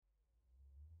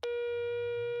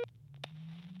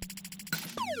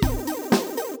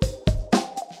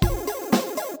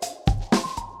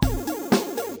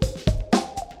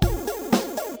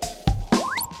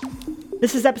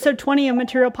This is episode 20 of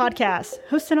Material Podcast,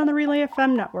 hosted on the Relay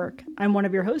FM network. I'm one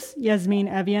of your hosts, Yasmin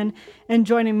Evian, and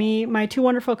joining me, my two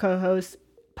wonderful co-hosts,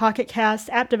 Pocket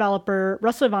Cast app developer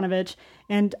Russell Ivanovich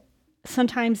and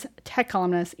sometimes tech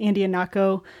columnist Andy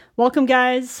Anako. Welcome,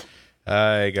 guys.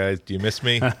 Hi guys, do you miss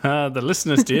me? The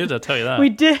listeners did, I'll tell you that. We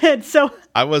did. So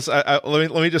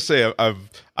let me just say,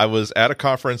 I was at a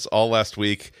conference all last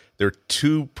week. There are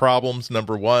two problems.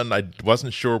 Number one, I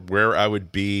wasn't sure where I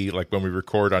would be, like when we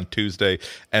record on Tuesday,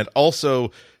 and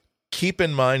also keep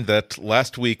in mind that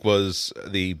last week was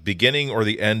the beginning or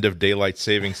the end of daylight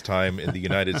savings time in the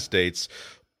United States.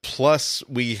 Plus,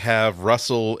 we have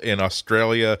Russell in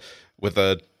Australia with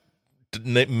a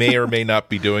may or may not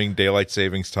be doing daylight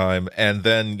savings time, and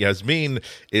then Yasmin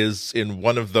is in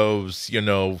one of those,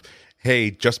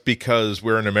 hey, just because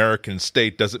we're an American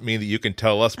state doesn't mean that you can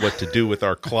tell us what to do with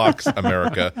our clocks,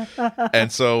 America.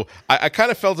 And so I kind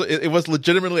of felt it was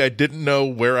legitimately, I didn't know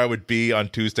where I would be on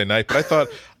Tuesday night, but I thought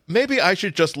maybe I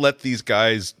should just let these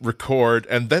guys record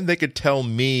and then they could tell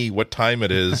me what time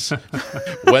it is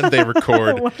when they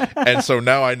record. And so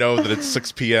now I know that it's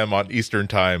 6 p.m. on Eastern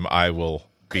time. I will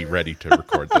be ready to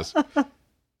record this.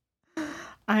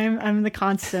 I'm the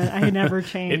constant. I never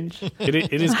change.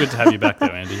 It is good to have you back though,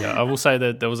 Andy. I will say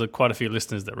that there was quite a few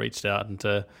listeners that reached out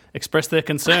and expressed their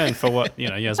concern for what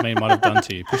Yasmin might have done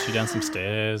to you, push you down some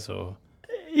stairs or...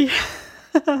 Yeah.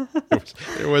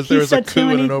 There was a coup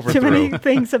and an overthrow. Too many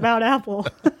things about Apple.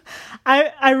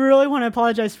 I really want to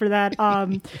apologize for that.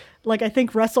 I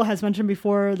think Russell has mentioned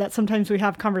before that sometimes we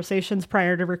have conversations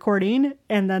prior to recording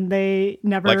and then they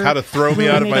never... Like how to throw me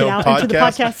out of my own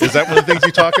podcast? Is that one of the things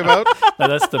you talk about? No,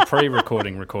 that's the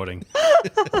pre-recording.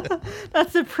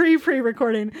 That's the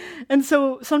pre-recording. And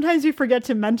so sometimes you forget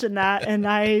to mention that, and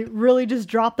I really just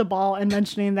dropped the ball in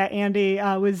mentioning that Andy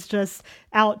was just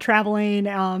out traveling,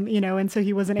 and so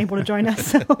he wasn't able to join us.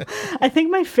 So I think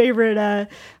my favorite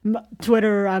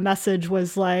Twitter message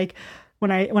was like, when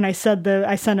I said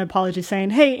I sent an apology saying,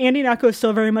 hey, Andy Nako is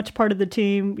still very much part of the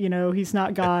team. He's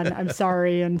not gone. I'm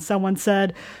sorry. And someone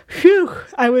said, phew,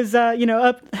 I was,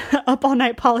 up all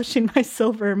night polishing my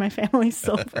family's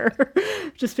silver,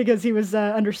 just because he was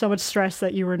under so much stress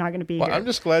that you were not going to be here. I'm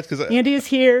just glad because Andy is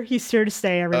here. He's here to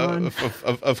stay, everyone.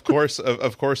 Of course,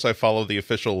 I follow the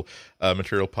official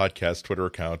Material Podcast Twitter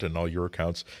account and all your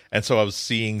accounts. And so I was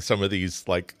seeing some of these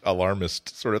like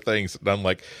alarmist sort of things. And I'm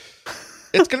like,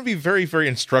 it's going to be very, very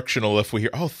instructional if we hear,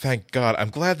 oh, thank God.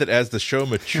 I'm glad that as the show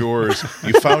matures,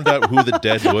 you found out who the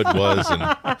dead wood was.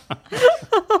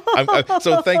 And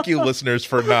so thank you, listeners,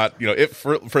 for not,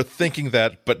 for thinking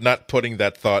that, but not putting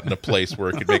that thought in a place where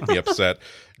it could make me upset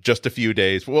just a few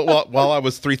days while I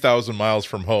was 3,000 miles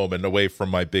from home and away from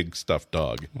my big stuffed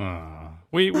dog.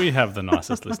 We have the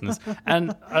nicest listeners.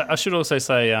 And I should also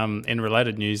say, in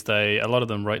related news, a lot of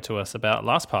them wrote to us about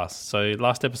LastPass. So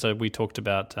last episode, we talked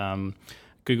about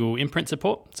Google imprint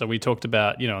support. So we talked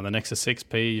about, on the Nexus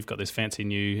 6P, you've got this fancy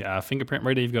new fingerprint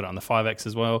reader. You've got it on the 5X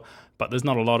as well. But there's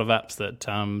not a lot of apps that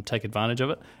take advantage of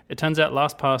it. It turns out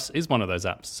LastPass is one of those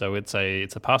apps. So it's a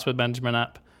password management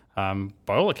app.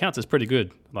 By all accounts, it's pretty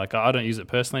good. Like, I don't use it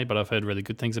personally, but I've heard really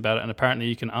good things about it. And apparently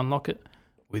you can unlock it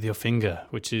with your finger,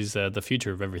 which is the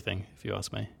future of everything, if you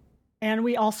ask me. And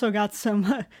we also got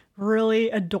some really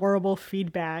adorable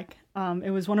feedback.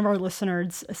 It was one of our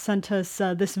listeners sent us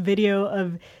this video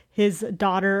of his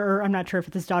daughter, or I'm not sure if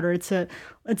it's his daughter.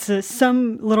 It's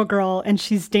some little girl, and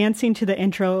she's dancing to the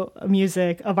intro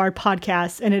music of our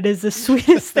podcast, and it is the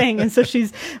sweetest thing. And so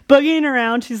she's boogieing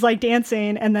around, she's like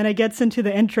dancing, and then it gets into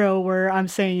the intro where I'm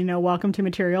saying, welcome to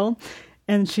Material,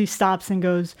 and she stops and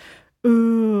goes,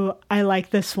 ooh, I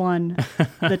like this one,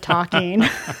 the talking.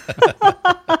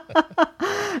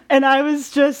 And I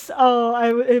was just,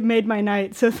 it made my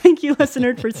night. So thank you,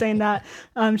 listener, for saying that.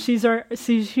 She's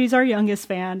our youngest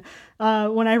fan.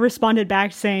 When I responded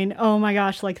back saying, oh my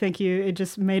gosh, thank you. It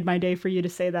just made my day for you to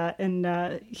say that.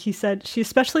 And he said she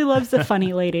especially loves the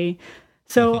funny lady.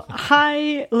 So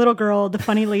hi, little girl. The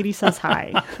funny lady says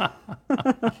hi.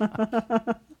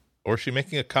 Or is she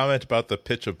making a comment about the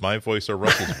pitch of my voice or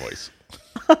Russell's voice?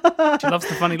 She loves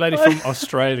the funny lady from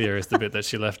Australia is the bit that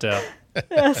she left out.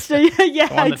 Yes, yeah,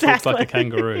 the one that exactly. talks like a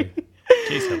kangaroo.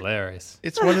 She's hilarious.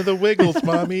 It's one of the Wiggles,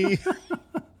 Mommy.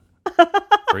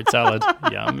 Fruit salad.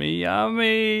 Yummy,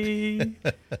 yummy.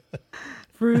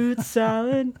 Fruit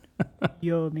salad.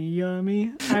 Yummy,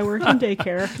 yummy. I work in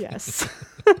daycare, yes.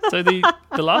 So the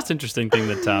last interesting thing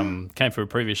that came from a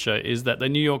previous show is that the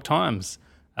New York Times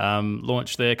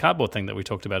launched their cardboard thing that we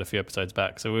talked about a few episodes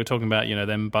back. So we were talking about,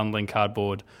 them bundling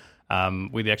cardboard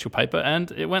with the actual paper,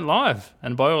 and it went live.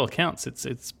 And by all accounts,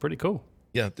 it's pretty cool.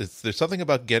 Yeah, there's something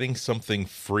about getting something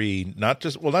free, not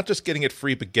just getting it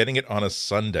free, but getting it on a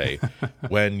Sunday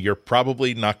when you're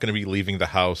probably not going to be leaving the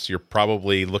house. You're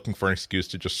probably looking for an excuse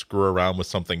to just screw around with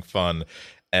something fun.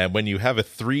 And when you have a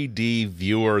 3D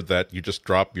viewer that you just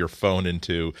drop your phone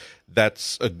into,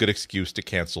 that's a good excuse to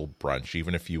cancel brunch,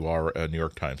 even if you are a New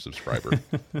York Times subscriber.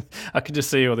 I could just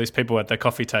see all these people at their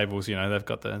coffee tables. You know, they've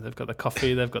got the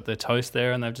coffee, they've got their toast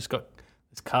there, and they've just got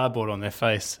this cardboard on their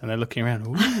face, and they're looking around.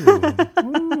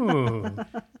 Ooh.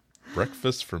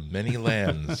 Breakfast from many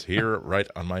lands here, right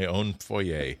on my own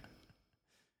foyer.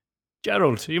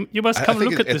 Gerald, you must come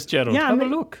look at this, Gerald. Yeah, have a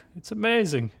look. It's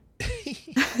amazing.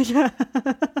 Yeah.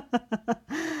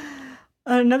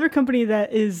 Another company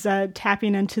that is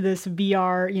tapping into this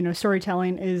VR,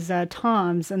 storytelling is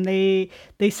Tom's, and they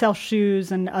sell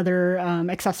shoes and other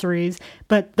accessories,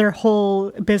 but their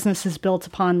whole business is built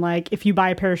upon, like, if you buy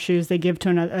a pair of shoes, they give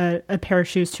to a pair of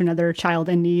shoes to another child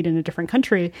in need in a different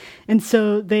country. And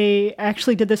so they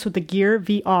actually did this with the Gear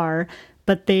VR,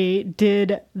 but they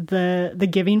did the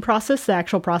giving process, the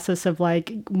actual process of,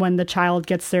 like, when the child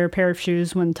gets their pair of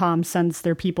shoes, when Tom sends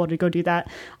their people to go do that.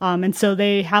 And so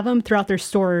they have them throughout their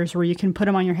stores where you can put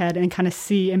them on your head and kind of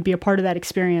see and be a part of that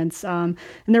experience. And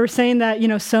they were saying that,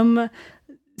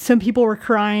 some people were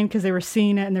crying because they were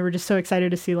seeing it and they were just so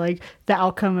excited to see, like, the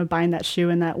outcome of buying that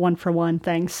shoe and that 1-for-1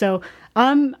 thing. So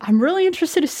I'm really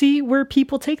interested to see where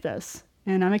people take this.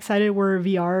 And I'm excited where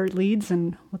VR leads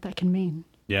and what that can mean.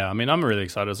 Yeah, I mean, I'm really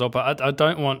excited as well, but I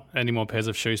don't want any more pairs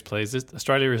of shoes, please.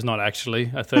 Australia is not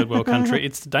actually a third world country.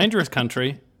 It's a dangerous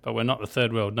country, but we're not the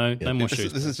third world. No more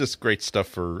shoes. This is just great stuff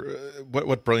for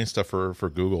what brilliant stuff for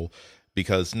Google,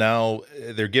 because now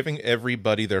they're giving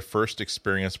everybody their first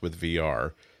experience with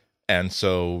VR. And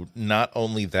so not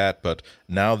only that, but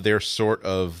now they're sort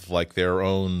of like their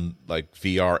own, like,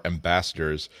 VR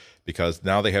ambassadors, because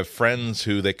now they have friends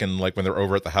who they can, like, when they're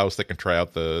over at the house, they can try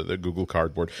out the Google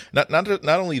Cardboard. Not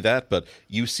only that, but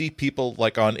you see people,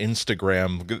 like, on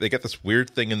Instagram, they get this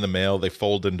weird thing in the mail, they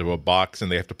fold into a box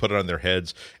and they have to put it on their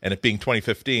heads. And it being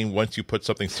 2015, once you put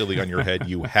something silly on your head,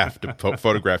 you have to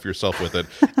photograph yourself with it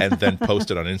and then post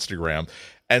it on Instagram.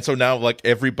 And so now, like,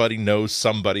 everybody knows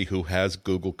somebody who has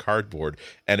Google Cardboard.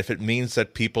 And if it means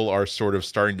that people are sort of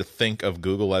starting to think of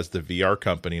Google as the VR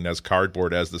company and as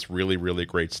Cardboard as this really, really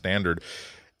great standard,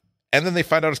 and then they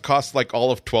find out it costs like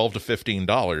all of $12 to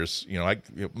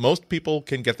 $15, most people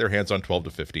can get their hands on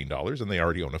 $12 to $15, and they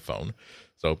already own a phone.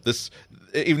 So this,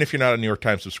 even if you're not a New York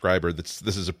Times subscriber, this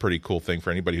is a pretty cool thing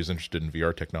for anybody who's interested in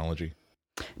VR technology.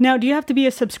 Now, do you have to be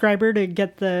a subscriber to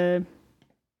get the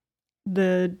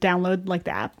download, like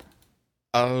the app?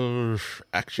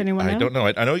 Actually, I don't know.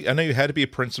 I know you had to be a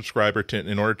print subscriber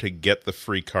in order to get the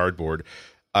free Cardboard.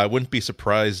 I wouldn't be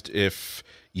surprised if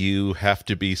you have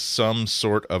to be some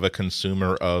sort of a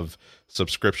consumer of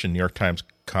subscription New York Times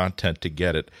content to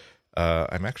get it. I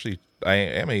am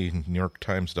a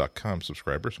NewYorkTimes.com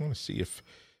subscriber, so I'm going to see if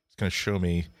it's going to show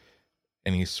me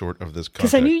any sort of this content.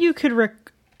 Because I knew you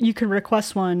could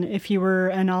request one if you were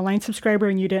an online subscriber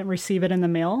and you didn't receive it in the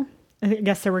mail. I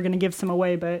guess they were going to give some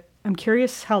away, but I'm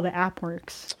curious how the app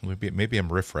works. Maybe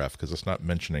I'm riffraff because it's not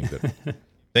mentioning that.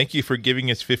 Thank you for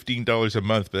giving us $15 a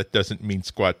month, but that doesn't mean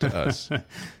squat to us. We're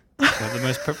the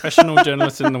most professional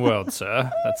journalists in the world,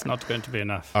 sir. That's not going to be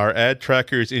enough. Our ad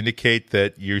trackers indicate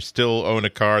that you still own a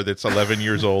car that's 11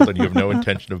 years old and you have no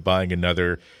intention of buying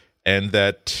another, and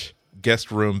that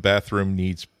guest room bathroom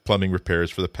needs plumbing repairs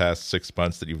for the past 6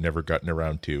 months that you've never gotten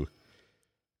around to.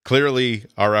 Clearly,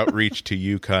 our outreach to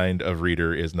you kind of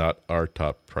reader is not our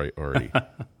top priority.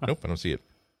 Nope, I don't see it.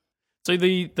 So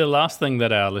the last thing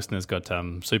that our listeners got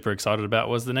super excited about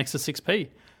was the Nexus 6P.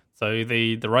 So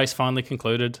the race finally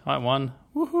concluded. I won.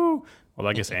 Woohoo! Well,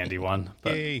 I guess Andy won,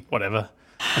 but Yay. Whatever.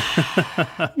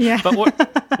 Yeah.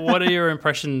 But what are your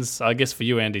impressions, I guess, for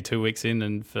you, Andy, 2 weeks in,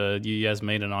 and for you,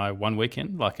 Yasmin, and I, 1 week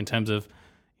in, like in terms of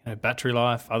battery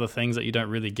life, other things that you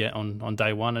don't really get on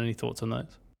day one? Any thoughts on those?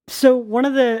 So one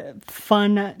of the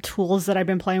fun tools that I've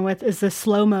been playing with is the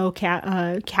slow-mo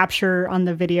capture on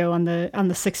the video on the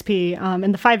 6P,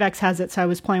 and the 5X has it. So I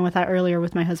was playing with that earlier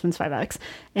with my husband's 5X,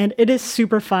 and it is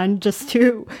super fun just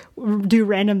to do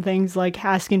random things like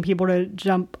asking people to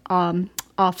jump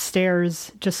off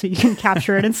stairs just so you can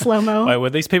capture it in slow-mo. Wait, were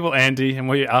these people Andy, and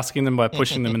were you asking them by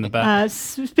pushing them in the back?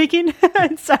 Speaking,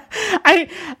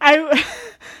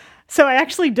 So I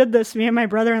actually did this. Me and my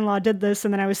brother-in-law did this,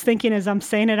 and then I was thinking as I'm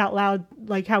saying it out loud,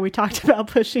 like how we talked about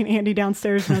pushing Andy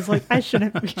downstairs, and I was like, I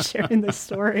shouldn't be sharing this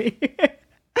story.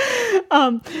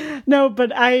 No,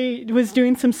 but I was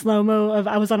doing some slow-mo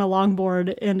I was on a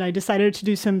longboard, and I decided to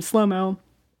do some slow-mo,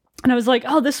 and I was like,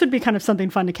 oh, this would be kind of something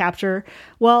fun to capture.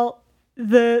 Well,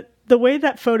 the the way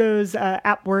that Photos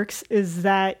app works is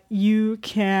that you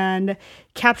can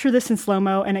capture this in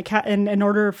slow-mo, and and in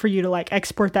order for you to like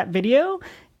export that video,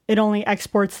 it only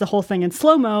exports the whole thing in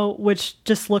slow-mo, which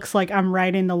just looks like I'm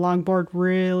riding the longboard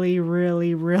really,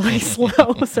 really, really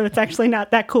slow. So it's actually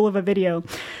not that cool of a video.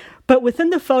 But within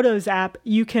the Photos app,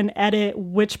 you can edit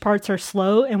which parts are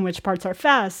slow and which parts are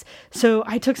fast. So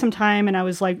I took some time and I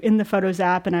was like in the Photos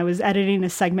app and I was editing a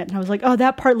segment and I was like, oh,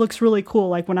 that part looks really cool.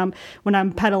 Like when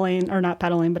I'm pedaling, or not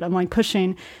pedaling, but I'm like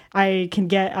pushing, I can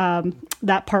get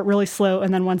that part really slow.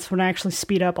 And then when I actually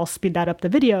speed up, I'll speed that up the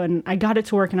video. And I got it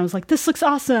to work and I was like, this looks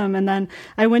awesome. And then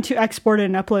I went to export it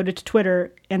and upload it to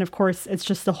Twitter. And of course, it's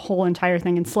just the whole entire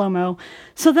thing in slow-mo.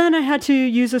 So then I had to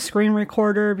use a screen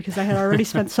recorder because I had already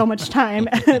spent so much time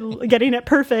getting it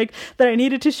perfect that I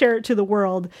needed to share it to the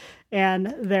world.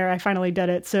 And there, I finally did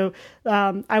it. So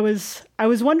I was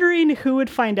wondering who would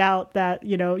find out that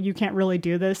you can't really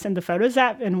do this in the Photos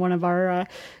app. And one of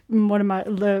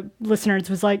the listeners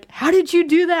was like, "How did you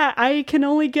do that? I can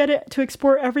only get it to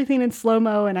export everything in slow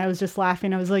mo." And I was just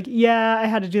laughing. I was like, "Yeah, I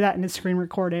had to do that in a screen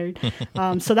recording."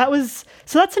 So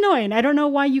that's annoying. I don't know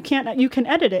why you can't. You can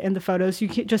edit it in the Photos. You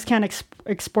just can't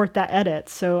export that edit.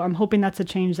 So I'm hoping that's a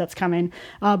change that's coming.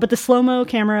 But the slow mo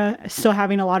camera, still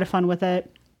having a lot of fun with it.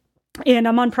 And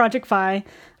I'm on Project Fi.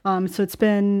 So it's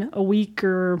been a week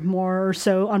or more or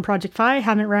so on Project Fi.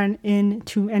 Haven't run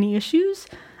into any issues.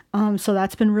 So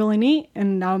that's been really neat.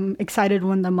 And I'm excited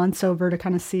when the month's over to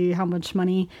kind of see how much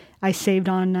money I saved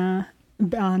on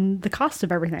the cost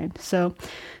of everything. So,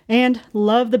 and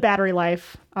love the battery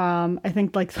life. I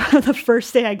think like the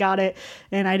first day I got it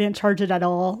and I didn't charge it at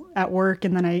all at work.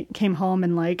 And then I came home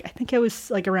and I think it was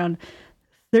like around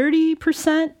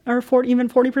 30% or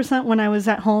 40% when I was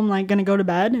at home, going to go to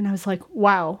bed. And I was like,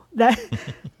 wow, that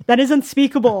is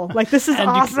unspeakable. Like, this is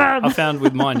awesome. I found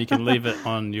with mine, you can leave it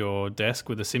on your desk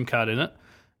with a SIM card in it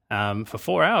for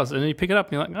 4 hours. And then you pick it up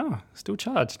and you're like, oh, still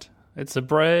charged. It's a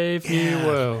brave new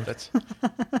world.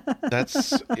 I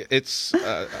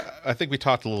think we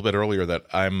talked a little bit earlier that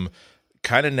I'm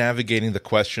kind of navigating the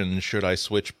question, should I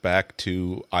switch back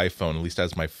to iPhone, at least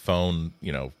as my phone,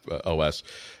 OS,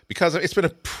 because it's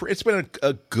been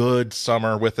a good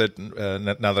summer with it. Now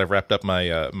that I've wrapped up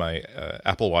my my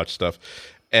Apple Watch stuff,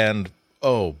 and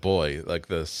oh boy, like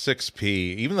the 6P,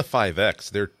 even the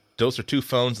 5X, those are two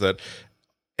phones that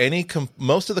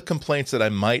most of the complaints that I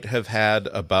might have had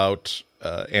about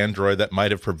Android that might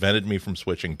have prevented me from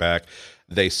switching back,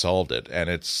 they solved it. And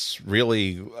it's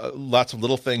really lots of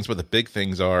little things, but the big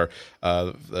things are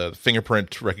the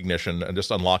fingerprint recognition and just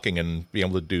unlocking and being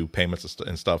able to do payments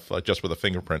and stuff just with a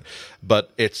fingerprint.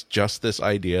 But it's just this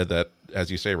idea that, as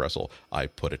you say, Russell, I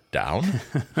put it down.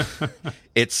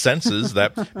 It senses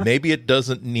that maybe it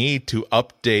doesn't need to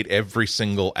update every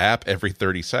single app every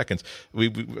 30 seconds.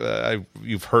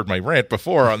 You've heard my rant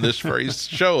before on this very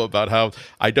show about how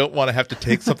I don't want to have to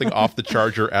take something off the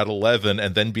charger at 11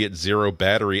 and then be at 0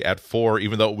 battery at 4,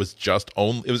 even though it was just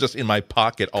in my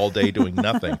pocket all day doing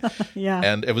nothing. Yeah,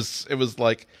 and it was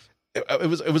like.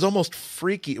 It was almost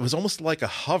freaky. It was almost like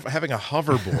having a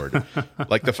hoverboard.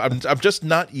 I'm just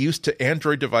not used to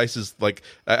Android devices. Like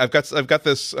I've got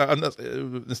this.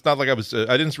 It's not like I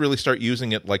didn't really start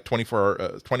using it like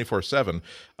 24/7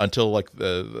 until like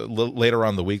later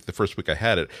on the week, the first week I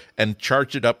had it, and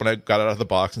charged it up when I got it out of the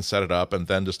box and set it up, and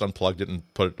then just unplugged it and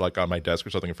put it like on my desk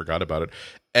or something and forgot about it.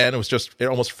 And it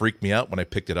almost freaked me out when I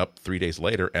picked it up 3 days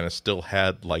later, and it still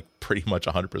had like pretty much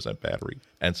 100% battery.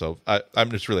 And so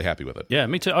I'm just really happy with it. Yeah,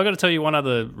 me too. I got to tell you one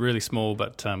other really small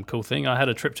but cool thing. I had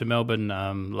a trip to Melbourne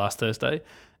last Thursday,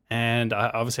 and I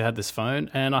obviously had this phone,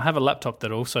 and I have a laptop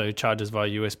that also charges via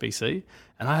USB-C.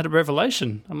 And I had a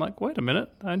revelation. I'm like, wait a minute,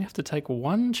 I only have to take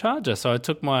one charger. So I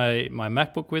took my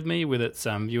MacBook with me with its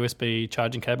USB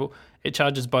charging cable. It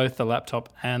charges both the laptop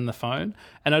and the phone.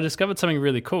 And I discovered something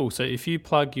really cool. So if you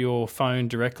plug your phone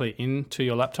directly into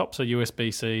your laptop, so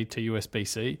USB-C to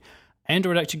USB-C,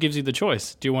 Android actually gives you the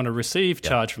choice. Do you want to receive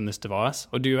charge from this device,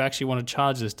 or do you actually want to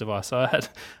charge this device? So I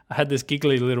had this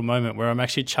giggly little moment where I'm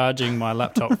actually charging my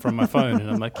laptop from my phone, and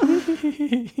I'm like,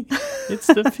 it's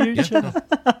the future.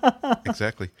 Yeah.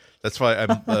 Exactly. That's why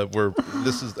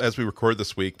as we record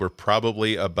this week, we're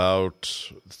probably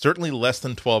about certainly less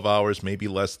than 12 hours, maybe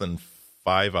less than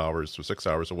 5 hours or 6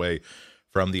 hours away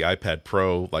from the iPad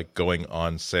Pro, like going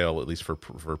on sale, at least for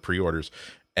pre-orders.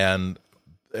 And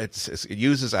it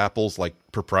uses Apple's like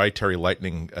proprietary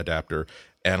Lightning adapter,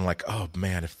 and I'm like, oh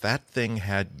man, if that thing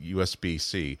had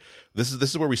USB-C, this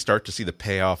is where we start to see the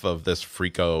payoff of this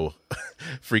Freako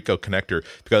connector,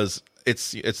 because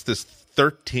it's this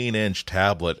 13-inch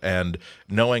tablet, and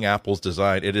knowing Apple's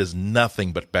design, it is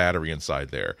nothing but battery inside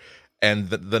there. and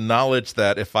the knowledge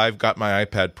that if I've got my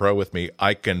iPad Pro with me,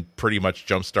 I can pretty much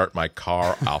jumpstart my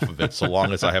car off of it, so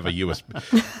long as I have a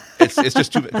USB. It's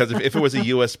just too, because if it was a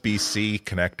USB-C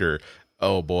connector,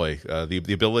 oh boy,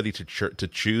 the ability to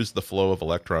choose the flow of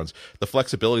electrons, the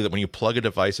flexibility that when you plug a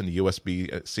device into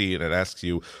USB-C and it asks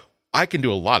you, I can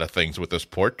do a lot of things with this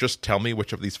port, just tell me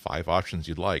which of these 5 options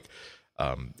you'd like.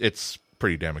 It's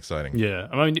pretty damn exciting. Yeah,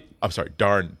 I mean, I'm sorry,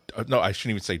 darn. No, I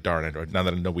shouldn't even say darn Android. Now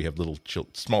that I know we have little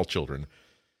small children.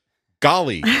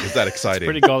 Golly, is that exciting? It's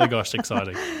pretty golly gosh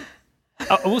exciting.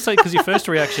 I will say, because your first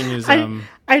reaction is,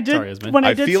 I did, sorry, Esmond. when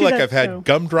I did feel see like that I've had show.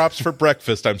 gumdrops for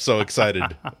breakfast. I'm so excited.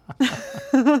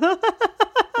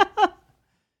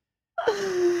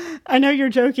 I know you're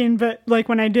joking, but like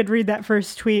when I did read that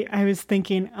first tweet, I was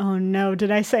thinking, oh no,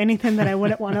 did I say anything that I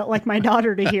wouldn't want like my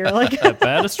daughter to hear? Like A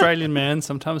bad Australian man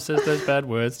sometimes says those bad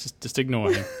words. Just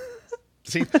ignore him.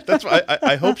 See, that's why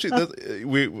I hope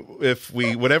if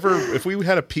we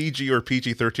had a PG or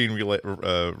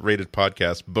PG-13 rated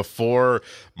podcast before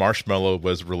Marshmallow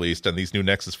was released and these new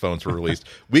Nexus phones were released,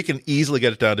 we can easily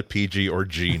get it down to PG or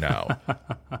G now.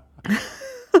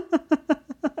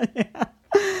 yeah.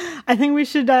 I think we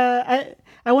should. I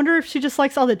wonder if she just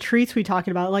likes all the treats we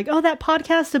talking about. Like, oh, that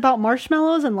podcast about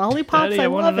marshmallows and lollipops. Daddy, I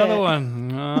want love another it.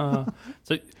 one. Oh.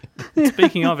 So,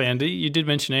 speaking of Andy, you did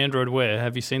mention Android Wear.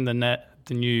 Have you seen the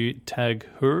new Tag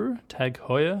Heuer?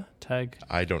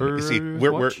 I don't Heuer know. See,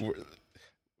 watch?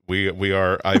 we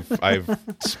are. I've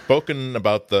spoken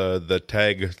about the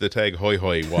Tag Hoi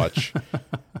Hoi watch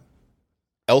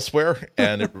elsewhere,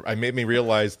 and it made me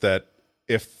realize that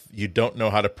if you don't know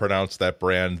how to pronounce that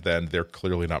brand, then they're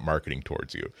clearly not marketing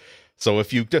towards you. So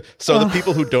the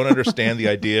people who don't understand the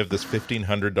idea of this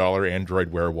 $1,500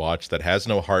 Android Wear watch that has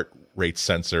no heart rate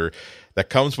sensor, that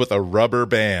comes with a rubber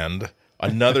band,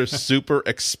 another super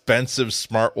expensive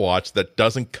smartwatch that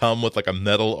doesn't come with like a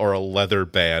metal or a leather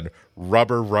band,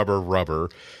 rubber.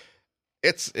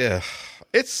 It's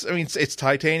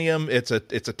titanium. It's a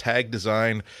tag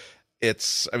design.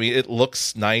 It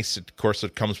looks nice. Of course,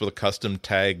 it comes with a custom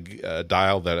tag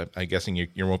dial that I'm guessing you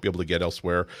won't be able to get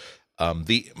elsewhere.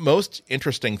 The most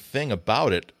interesting thing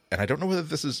about it, and I don't know whether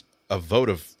this is a vote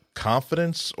of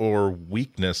confidence or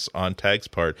weakness on Tag's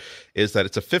part, is that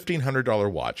it's a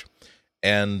 $1,500 watch.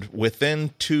 And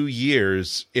within 2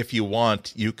 years, if you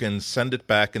want, you can send it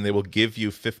back and they will give you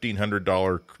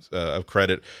 $1,500 of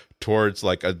credit towards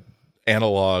like a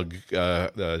analog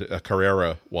a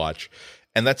Carrera watch.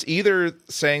 And that's either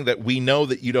saying that we know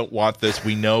that you don't want this,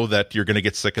 we know that you're going to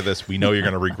get sick of this, we know you're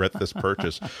going to regret this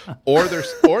purchase, or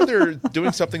they're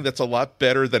doing something that's a lot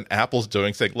better than Apple's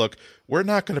doing, saying, look, we're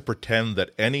not going to pretend that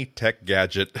any tech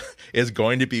gadget is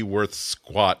going to be worth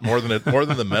squat more than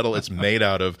the metal it's made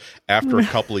out of after a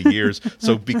couple of years.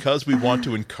 So because we want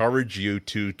to encourage you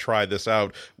to try this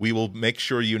out, we will make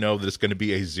sure you know that it's going to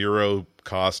be a zero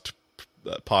cost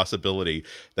possibility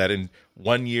that in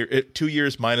 1 year, 2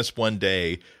 years minus 1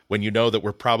 day, when you know that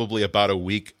we're probably about a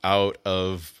week out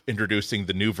of introducing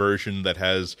the new version that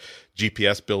has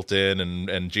GPS built in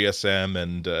and GSM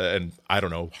and I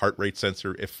don't know, heart rate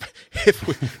sensor.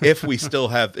 If we still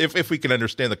have, if we can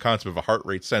understand the concept of a heart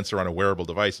rate sensor on a wearable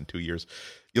device in 2 years,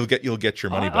 you'll get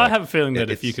your money back. I have a feeling that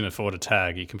if you can afford a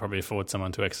tag, you can probably afford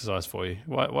someone to exercise for you.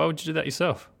 Why would you do that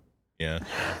yourself? Yeah.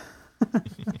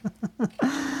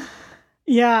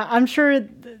 Yeah, I'm sure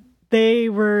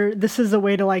this is a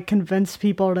way to like convince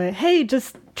people to, hey,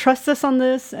 just trust us on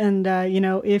this. And,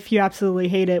 if you absolutely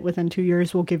hate it within 2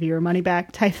 years, we'll give you your money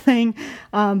back type thing.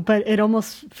 But it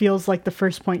almost feels like the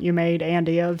first point you made,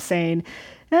 Andy, of saying,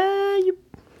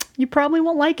 you probably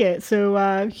won't like it.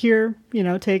 So here,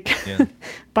 take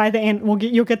buy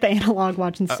you'll get the analog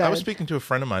watch instead. I was speaking to a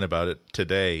friend of mine about it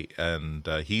today, and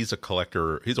he's a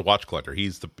collector. He's a watch collector.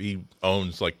 He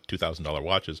owns like $2,000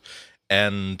 watches.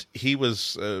 And we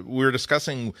were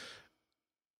discussing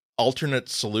alternate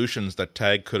solutions that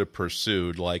Tag could have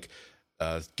pursued, like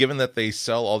given that they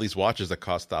sell all these watches that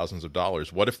cost thousands of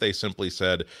dollars, what if they simply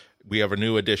said, we have a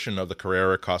new edition of the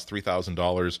Carrera, costs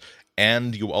 $3,000,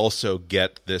 and you also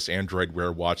get this Android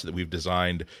Wear watch that we've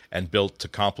designed and built to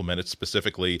complement it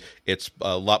specifically. It's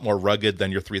a lot more rugged than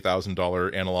your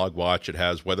 $3,000 analog watch. It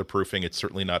has weatherproofing. It's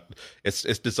certainly not. It's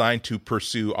designed to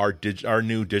pursue our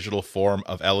new digital form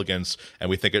of elegance, and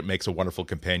we think it makes a wonderful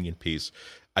companion piece.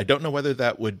 I don't know whether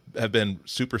that would have been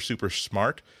super, super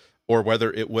smart, or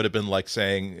whether it would have been like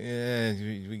saying,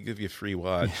 we give you a free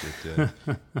watch.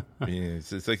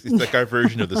 It's like our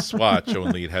version of the Swatch,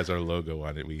 only it has our logo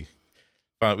on it. We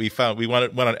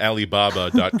went on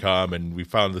Alibaba.com and we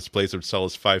found this place that would sell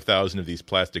us 5,000 of these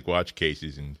plastic watch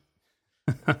cases, and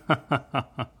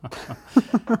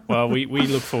Well, we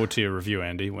look forward to your review,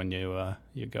 Andy, when you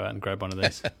go out and grab one of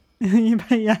these.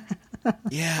 Yeah.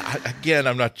 Again,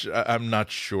 I'm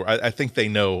not sure. I think they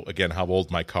know again how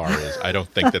old my car is. I don't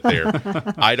think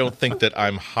that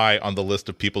I'm high on the list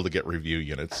of people to get review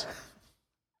units.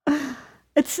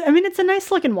 It's a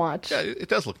nice looking watch. Yeah, it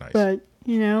does look nice. But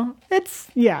but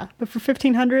for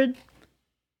 $1,500,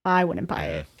 I wouldn't buy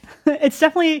it.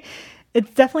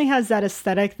 It definitely has that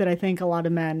aesthetic that I think a lot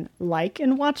of men like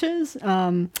in watches.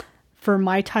 For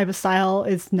my type of style,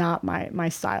 it's not my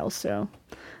style, so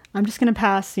I'm just gonna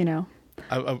pass.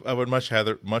 I would much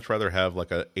rather have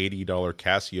like a $80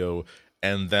 Casio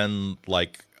and then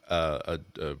like a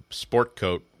sport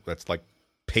coat that's like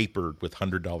papered with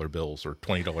 $100 bills or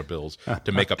 $20 bills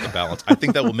to make up the balance. I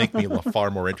think that will make me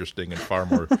far more interesting and far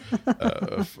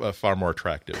more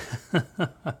attractive.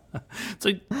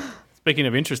 So, speaking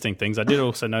of interesting things, I did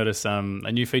also notice a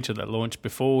new feature that launched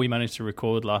before we managed to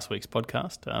record last week's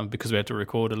podcast, because we had to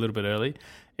record a little bit early,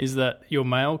 is that your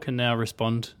mail can now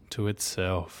respond to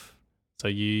itself. So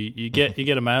you get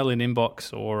a mail in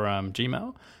Inbox or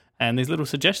Gmail, and these little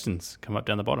suggestions come up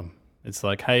down the bottom. It's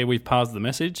like, hey, we've parsed the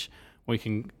message. We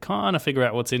can kind of figure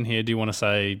out what's in here. Do you want to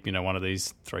say, one of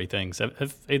these 3 things?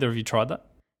 Have either of you tried that?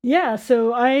 Yeah,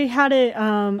 so I had it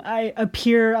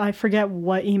I forget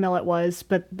what email it was,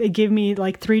 but they gave me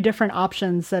like 3 different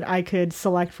options that I could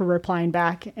select for replying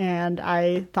back, and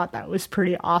I thought that was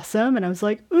pretty awesome, and I was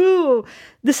like, ooh,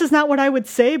 this is not what I would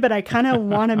say, but I kind of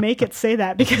want to make it say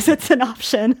that because it's an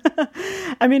option.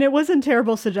 I mean, it wasn't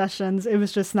terrible suggestions, it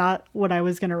was just not what I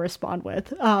was going to respond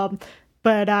with.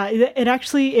 But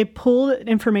it pulled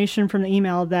information from the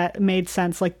email that made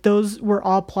sense. Like those were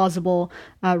all plausible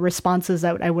responses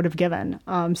that I would have given.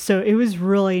 So it was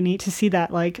really neat to see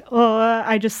that. Like,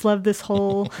 I just love this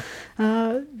whole,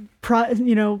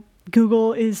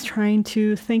 Google is trying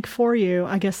to think for you.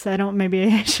 I guess maybe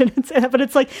I shouldn't say that, but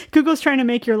it's like Google's trying to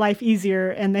make your life easier,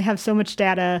 and they have so much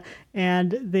data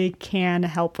and they can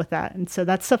help with that. And so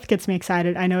that stuff gets me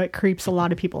excited. I know it creeps a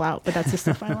lot of people out, but that's the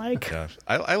stuff I like. Yeah,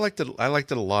 I liked it. I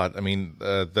liked it a lot. I mean,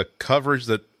 the coverage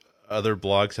that other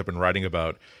blogs have been writing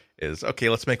about is, okay,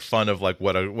 let's make fun of like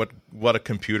what a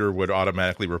computer would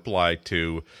automatically reply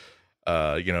to,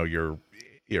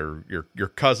 your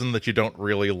cousin that you don't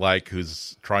really like,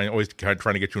 who's trying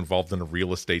to get you involved in a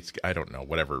real estate. I don't know,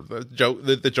 whatever.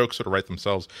 The jokes sort of write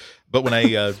themselves. But when I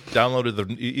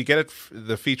downloaded you get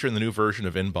the feature in the new version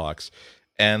of Inbox,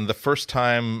 and the first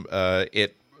time that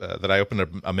I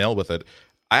opened a mail with it,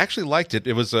 I actually liked it.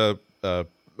 It was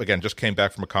again, just came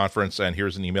back from a conference, and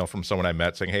here's an email from someone I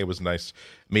met saying, hey, it was nice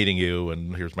meeting you,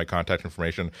 and here's my contact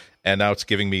information. And now it's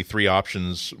giving me 3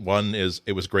 options. One is,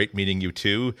 it was great meeting you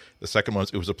too. The second one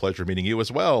is, it was a pleasure meeting you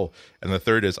as well. And the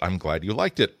third is, I'm glad you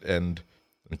liked it. And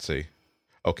let's see.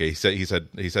 Okay, he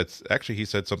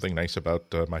said something nice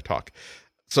about my talk.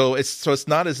 So it's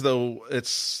not as though you're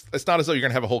going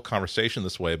to have a whole conversation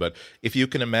this way, but if you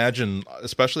can imagine,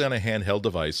 especially on a handheld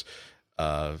device,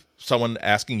 someone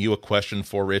asking you a question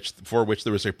for which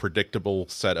there was a predictable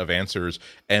set of answers,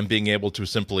 and being able to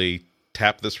simply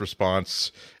tap this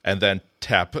response and then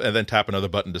tap another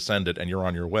button to send it, and you're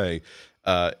on your way.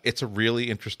 It's a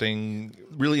really interesting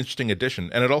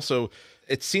addition, and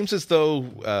it seems as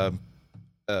though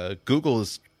Google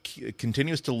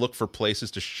continues to look for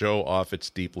places to show off its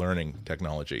deep learning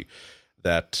technology.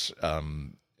 That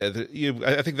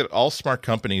I think that all smart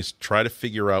companies try to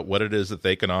figure out what it is that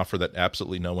they can offer that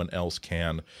absolutely no one else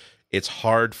can. It's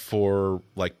hard for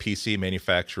like PC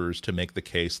manufacturers to make the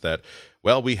case that,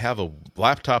 well, we have a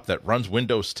laptop that runs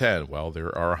Windows 10. Well,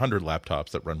 there are 100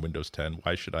 laptops that run Windows 10.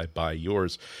 Why should I buy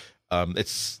yours?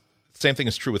 It's same thing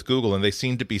is true with Google, and they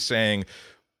seem to be saying,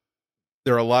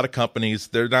 there are a lot of companies.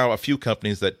 There are now a few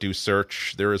companies that do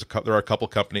search. There are a couple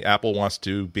companies. Apple wants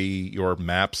to be your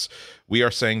maps. We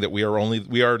are saying that we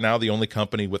are now the only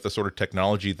company with the sort of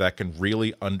technology that can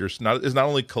really is not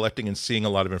only collecting and seeing a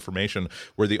lot of information.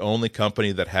 We're the only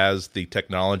company that has the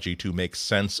technology to make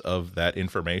sense of that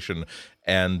information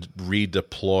and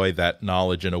redeploy that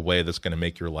knowledge in a way that's going to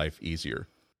make your life easier.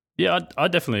 Yeah, I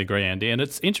definitely agree, Andy. And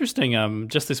it's interesting.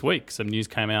 Just this week, some news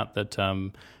came out that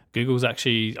Google's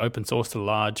actually open sourced a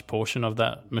large portion of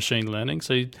that machine learning.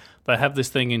 So they have this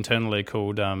thing internally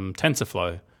called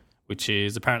TensorFlow, which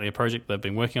is apparently a project they've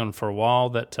been working on for a while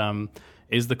that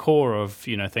is the core of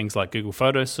things like Google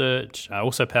Photo Search.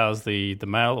 Also powers the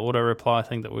mail auto reply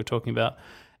thing that we were talking about.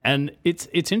 And it's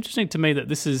interesting to me that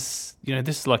this is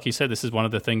like you said, this is one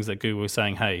of the things that Google is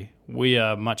saying, hey, we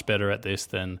are much better at this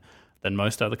than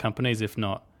most other companies, if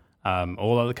not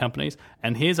all other companies.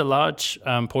 And here's a large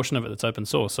portion of it that's open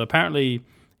source. So apparently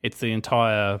It's the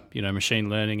entire, machine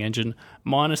learning engine,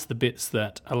 minus the bits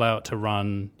that allow it to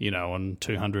run, on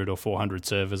 200 or 400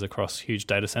 servers across huge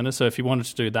data centers. So if you wanted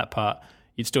to do that part,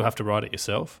 you'd still have to write it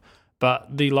yourself.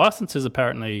 But the license is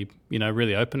apparently,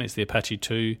 really open. It's the Apache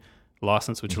 2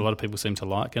 license, which a lot of people seem to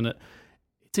like. And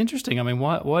it's interesting. I mean,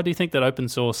 why do you think that open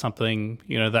source something,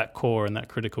 that core and that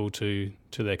critical to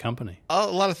their company? A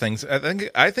lot of things. I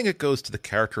think it goes to the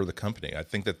character of the company. I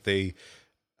think that they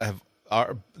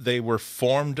were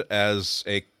formed as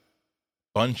a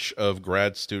bunch of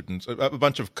grad students, a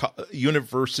bunch of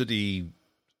university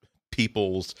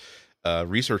people's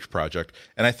research project,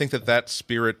 and I think that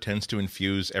spirit tends to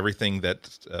infuse everything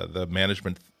that the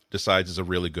management decides is a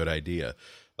really good idea.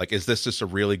 Like, is this just a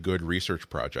really good research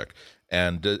project?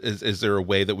 And is there a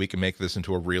way that we can make this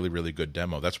into a really, really good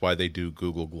demo? That's why they do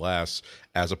Google Glass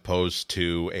as opposed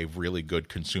to a really good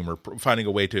consumer, finding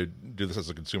a way to do this as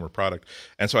a consumer product.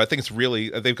 And so I think it's really,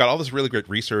 they've got all this really great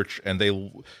research, and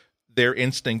their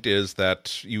instinct is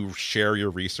that you share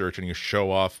your research and you show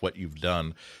off what you've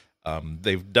done.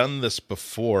 They've done this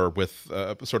before with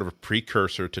sort of a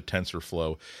precursor to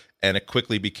TensorFlow, and it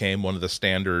quickly became one of the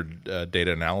standard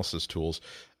data analysis tools.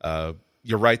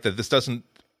 You're right that this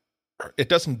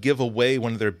doesn't give away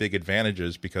one of their big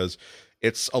advantages, because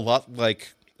it's a lot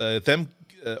like them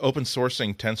open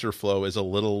sourcing TensorFlow is a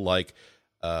little like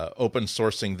open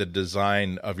sourcing the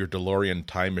design of your DeLorean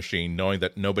time machine, knowing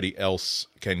that nobody else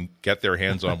can get their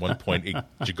hands on 1.8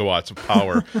 gigawatts of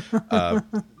power.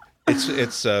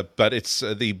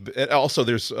 Also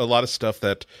there's a lot of stuff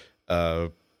that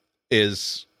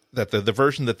is that the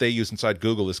version that they use inside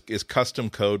Google is custom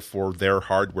code for their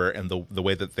hardware and the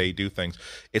way that they do things.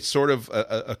 It's sort of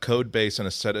a code base and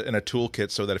a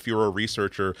toolkit, so that if you're a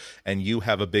researcher and you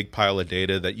have a big pile of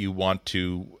data that you want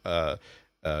to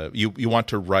you want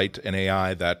to write an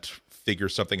AI that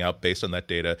figures something out based on that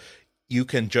data, you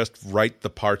can just write the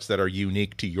parts that are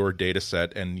unique to your data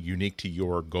set and unique to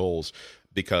your goals,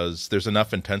 because there's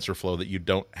enough in TensorFlow that you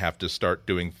don't have to start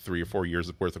doing 3 or 4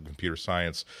 years worth of computer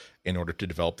science in order to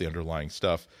develop the underlying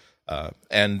stuff.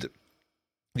 And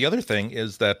the other thing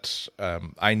is that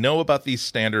I know about these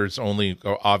standards only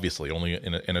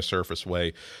in a surface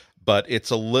way, but it's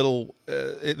a little.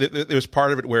 There's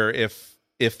part of it where if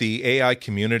the AI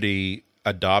community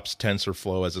adopts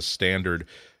TensorFlow as a standard,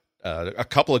 a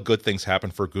couple of good things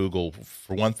happen for Google.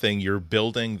 For one thing, you're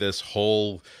building this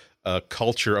whole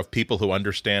culture of people who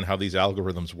understand how these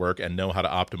algorithms work and know how to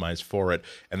optimize for it,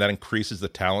 and that increases the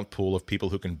talent pool of people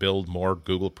who can build more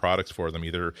Google products for them,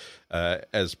 either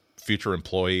as future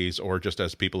employees or just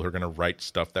as people who are going to write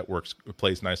stuff that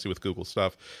plays nicely with Google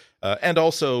stuff. And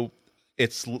also,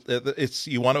 it's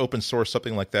you want to open source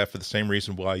something like that for the same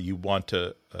reason why you want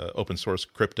to open source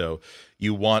crypto.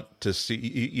 You want to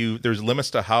see there's limits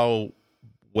to how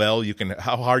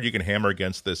hard you can hammer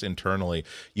against this internally.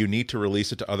 You need to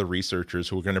release it to other researchers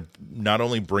who are going to not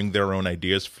only bring their own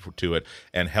ideas to it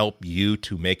and help you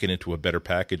to make it into a better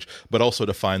package, but also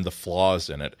to find the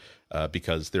flaws in it,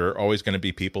 because there are always going to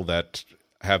be people that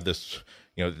have this,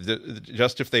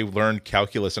 just if they learned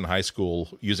calculus in high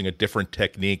school using a different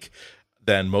technique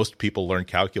than most people learn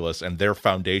calculus, and their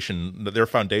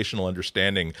foundational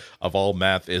understanding of all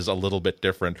math is a little bit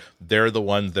different. They're the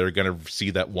ones that are going to see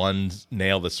that one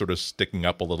nail that's sort of sticking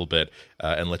up a little bit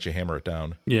and let you hammer it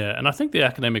down. Yeah, and I think the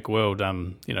academic world,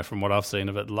 from what I've seen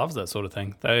of it, loves that sort of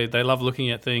thing. They love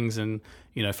looking at things and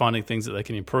finding things that they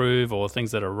can improve or things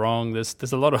that are wrong. There's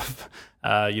a lot of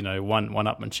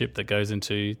one-upmanship that goes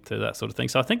into that sort of thing.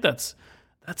 So I think that's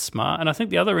smart. And I think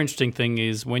the other interesting thing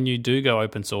is when you do go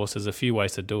open source, there's a few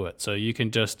ways to do it. So you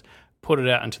can just put it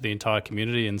out into the entire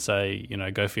community and say,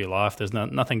 go for your life. There's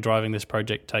nothing driving this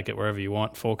project. Take it wherever you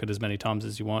want. Fork it as many times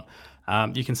as you want.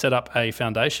 You can set up a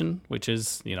foundation, which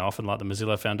is often like the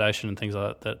Mozilla Foundation and things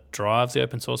like that drives the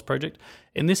open source project.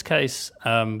 In this case,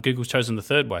 Google's chosen the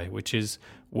third way, which is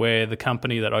where the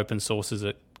company that open sources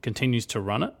it continues to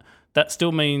run it. That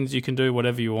still means you can do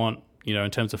whatever you want.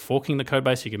 In terms of forking the code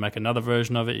base, you can make another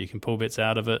version of it. You can pull bits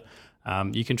out of it.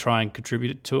 You can try and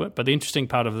contribute to it. But the interesting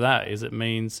part of that is it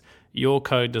means your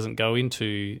code doesn't go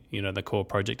into the core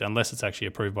project unless it's actually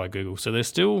approved by Google. So they're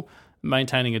still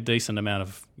maintaining a decent amount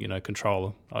of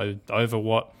control over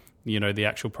what the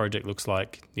actual project looks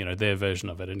like. Their version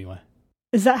of it anyway.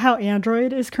 Is that how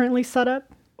Android is currently set up?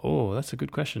 Oh, that's a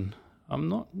good question. I'm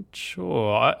not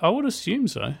sure. I would assume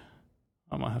so.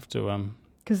 I might have to.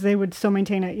 Because they would still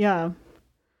maintain it, yeah.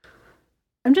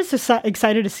 I'm just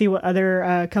excited to see what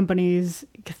other companies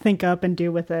think up and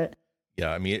do with it.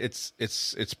 Yeah, I mean,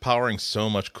 it's powering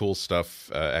so much cool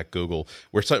stuff at Google.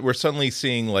 We're suddenly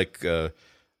seeing like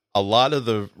a lot of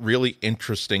the really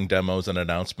interesting demos and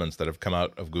announcements that have come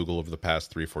out of Google over the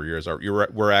past 3-4 years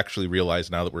we're actually realized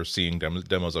now that we're seeing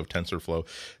demos of TensorFlow.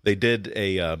 They did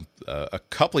a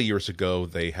couple of years ago.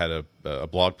 They had a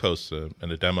blog post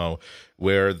and a demo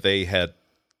where they had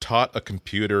taught a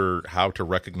computer how to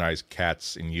recognize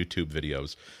cats in YouTube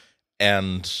videos,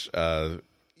 and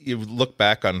you look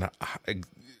back on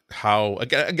how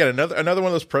again another one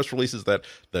of those press releases that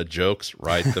the jokes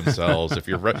write themselves.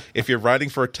 if you're writing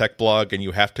for a tech blog and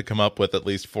you have to come up with at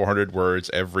least 400 words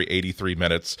every 83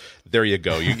 minutes, there you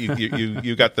go.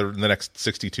 You got the next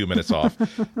 62 minutes off.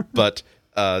 But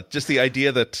just the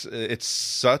idea that it's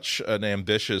such an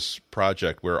ambitious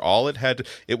project where all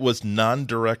it was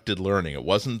non-directed learning. It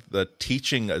wasn't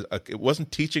teaching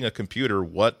a computer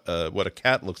what a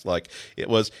cat looks like. It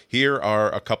was, here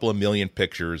are a couple of million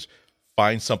pictures.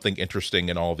 Find something interesting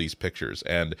in all these pictures,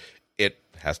 and it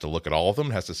has to look at all of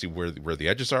them, has to see where the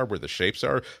edges are, where the shapes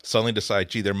are, suddenly decide,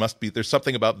 gee, there's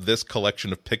something about this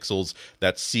collection of pixels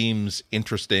that seems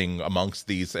interesting amongst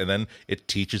these, and then it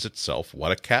teaches itself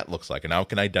what a cat looks like, and now it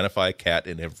can identify a cat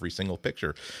in every single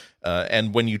picture.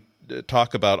 And when you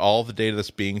talk about all the data that's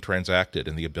being transacted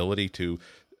and the ability to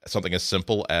something as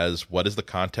simple as what is the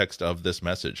context of this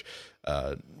message,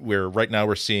 where right now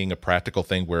we're seeing a practical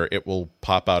thing where it will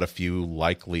pop out a few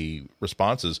likely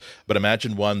responses, but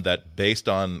imagine one that, based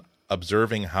on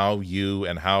observing how you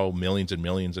and how millions and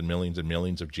millions and millions and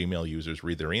millions of Gmail users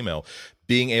read their email,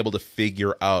 being able to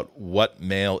figure out what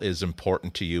mail is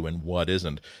important to you and what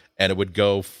isn't. And it would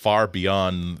go far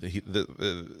beyond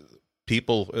the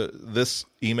people, this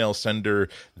email sender,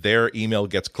 their email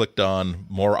gets clicked on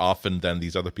more often than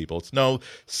these other people.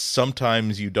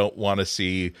 Sometimes you don't want to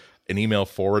see an email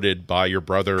forwarded by your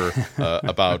brother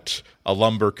about a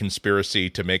lumber conspiracy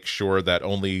to make sure that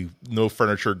only no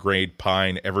furniture grade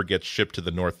pine ever gets shipped to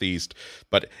the Northeast.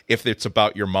 But if it's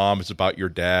about your mom, it's about your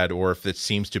dad, or if it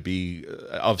seems to be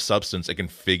of substance, it can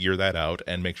figure that out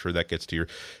and make sure that gets to your.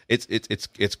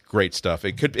 It's great stuff.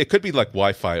 It could be like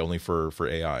Wi-Fi only for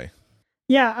AI.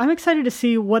 Yeah, I'm excited to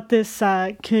see what this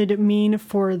could mean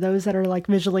for those that are like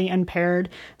visually impaired.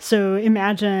 So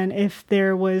imagine if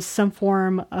there was some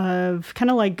form of kind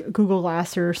of like Google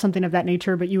Glass or something of that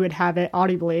nature, but you would have it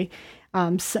audibly,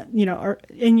 or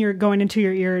going into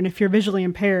your ear. And if you're visually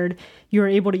impaired, you are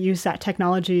able to use that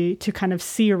technology to kind of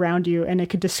see around you, and it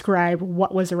could describe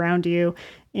what was around you.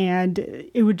 And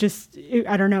it would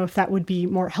I don't know if that would be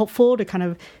more helpful to kind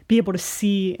of be able to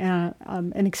see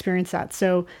and experience that.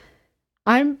 So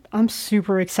I'm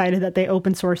super excited that they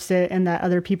open sourced it and that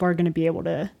other people are going to be able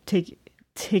to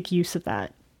take use of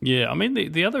that. Yeah, I mean,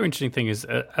 the other interesting thing is,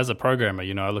 as a programmer,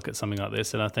 I look at something like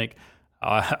this and I think,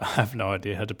 I have no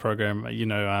idea how to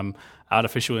program,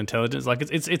 artificial intelligence. Like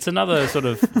it's another sort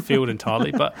of field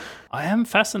entirely. But I am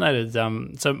fascinated.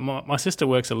 So my sister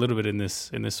works a little bit in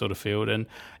this sort of field, and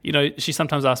she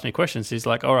sometimes asks me questions. She's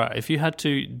like, "All right, if you had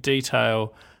to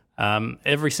detail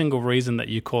every single reason that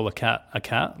you call a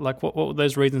cat, like what would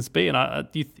those reasons be?" And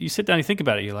you sit down and you think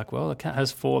about it. You're like, well, a cat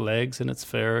has 4 legs and it's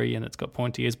furry and it's got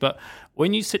pointy ears. But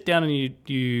when you sit down and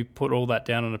you put all that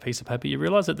down on a piece of paper, you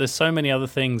realize that there's so many other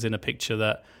things in a picture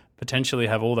that potentially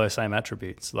have all those same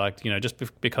attributes. Like, just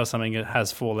because something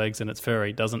has 4 legs and it's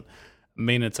furry doesn't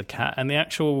mean it's a cat. And the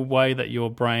actual way that your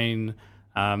brain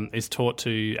is taught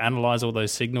to analyze all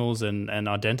those signals and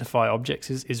identify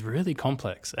objects is really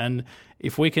complex. And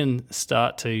if we can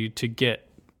start to get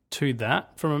to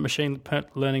that from a machine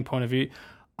learning point of view,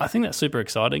 I think that's super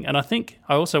exciting. And I think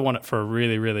I also want it for a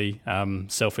really, really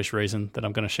selfish reason that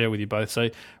I'm going to share with you both. So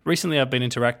recently I've been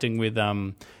interacting with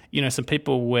some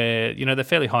people where they're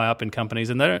fairly high up in companies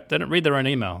and they don't read their own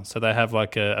email. So they have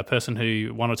like a person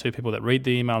one or two people that read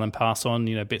the email and pass on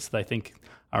bits they think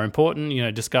are important,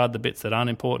 discard the bits that aren't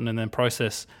important, and then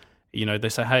process, they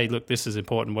say, hey, look, this is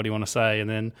important, what do you want to say? And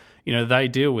then, they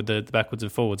deal with the backwards and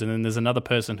forwards. And then there's another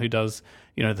person who does,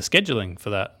 the scheduling for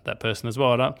that person as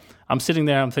well. And I'm sitting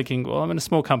there, I'm thinking, well, I'm in a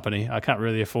small company. I can't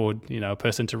really afford, a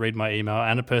person to read my email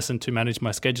and a person to manage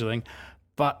my scheduling.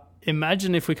 But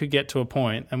imagine if we could get to a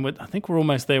point, and I think we're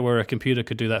almost there, where a computer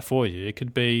could do that for you. It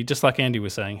could be, just like Andy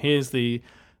was saying, here's the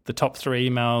top 3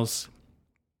 emails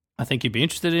I think you'd be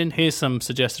interested in. Here's some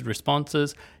suggested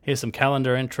responses. Here's some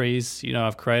calendar entries,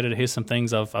 I've created. Here's some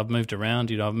things I've moved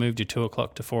around. I've moved you 2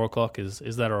 o'clock to 4 o'clock. Is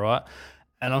that all right?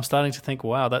 And I'm starting to think,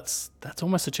 wow, that's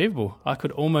almost achievable. I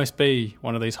could almost be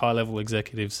one of these high-level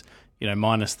executives,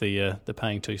 minus the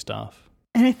paying 2 staff.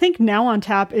 And I think Now on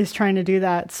Tap is trying to do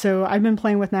that. So I've been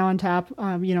playing with Now on Tap,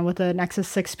 with the Nexus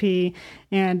 6P,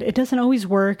 and it doesn't always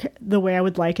work the way I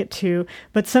would like it to.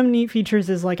 But some neat features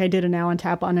is, like, I did a Now on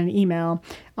Tap on an email.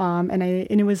 and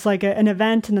it was like an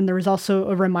event, and then there was also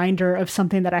a reminder of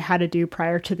something that I had to do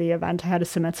prior to the event. I had to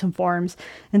submit some forms,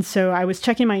 and so I was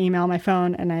checking my email on my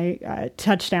phone, and I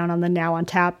touched down on the Now on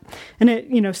Tap, and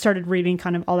it started reading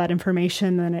kind of all that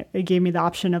information, and it gave me the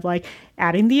option of like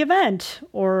adding the event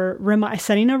or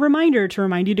setting a reminder to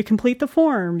remind you to complete the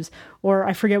forms, or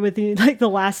I forget what the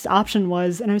last option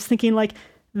was, and I was thinking like,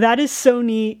 that is so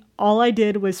neat. All I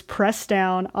did was press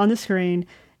down on the screen,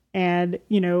 and,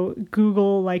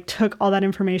 Google like took all that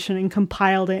information and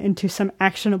compiled it into some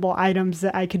actionable items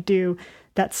that I could do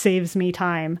that saves me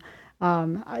time.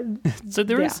 So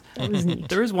there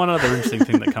is one other interesting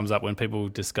thing that comes up when people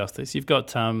discuss this. You've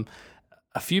got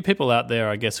a few people out there,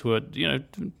 I guess, who are,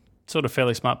 sort of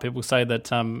fairly smart people say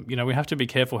that, we have to be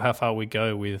careful how far we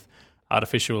go with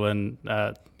artificial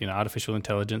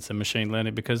intelligence and machine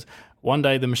learning, because one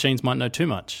day the machines might know too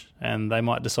much and they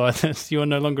might decide that you are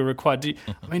no longer required. Do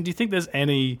you think there's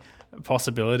any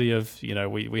possibility of,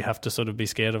 we have to sort of be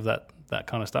scared of that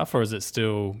kind of stuff, or is it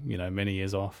still, many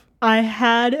years off? I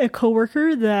had a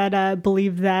coworker that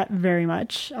believed that very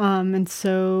much. And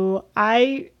so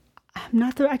I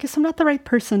guess I'm not the right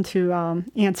person to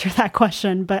answer that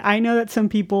question, but I know that some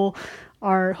people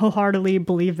are wholeheartedly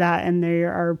believe that, and they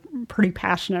are pretty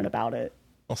passionate about it.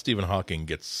 Well, Stephen Hawking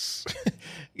gets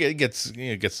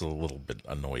a little bit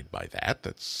annoyed by that.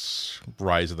 That's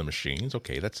rise of the machines.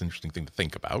 Okay, that's an interesting thing to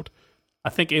think about.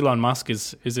 I think Elon Musk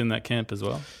is in that camp as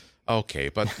well. Okay,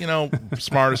 but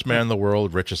smartest man in the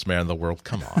world, richest man in the world.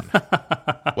 Come on,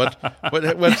 what's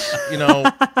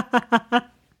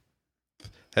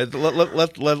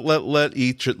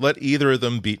let either of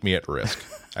them beat me at Risk.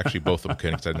 Actually, both of them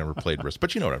can, because I've never played Risk.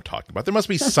 But you know what I'm talking about. There must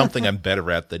be something I'm better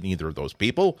at than either of those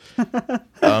people.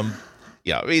 I think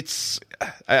it's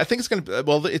going to.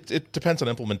 Well, it depends on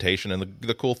implementation, and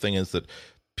the cool thing is that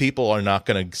people are not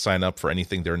going to sign up for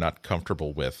anything they're not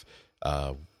comfortable with.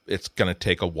 It's going to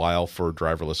take a while for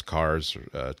driverless cars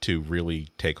to really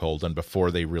take hold, and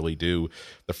before they really do,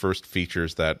 the first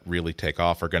features that really take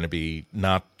off are going to be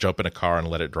not jump in a car and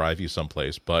let it drive you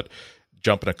someplace, but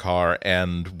jump in a car,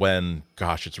 and when,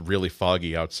 it's really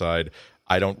foggy outside,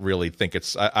 I don't really think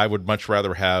I would much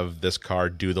rather have this car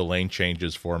do the lane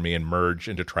changes for me and merge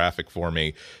into traffic for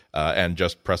me, and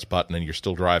just press a button and you're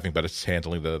still driving, but it's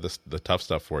handling the tough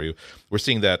stuff for you. We're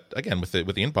seeing that again with the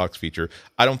inbox feature.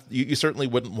 You certainly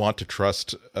wouldn't want to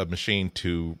trust a machine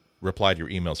to reply to your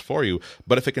emails for you,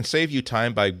 but if it can save you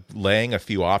time by laying a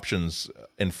few options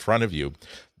in front of you,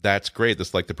 that's great.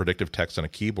 That's like the predictive text on a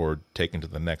keyboard taken to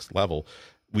the next level.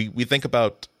 We think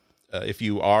about if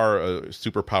you are a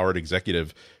super-powered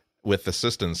executive with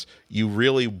assistants, you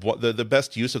really the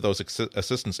best use of those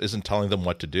assistants isn't telling them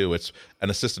what to do. It's an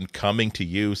assistant coming to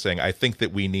you saying, I think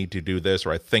that we need to do this,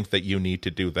 or I think that you need to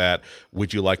do that.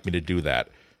 Would you like me to do that?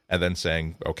 And then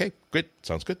saying, okay, good,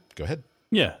 sounds good, go ahead.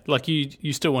 Yeah, like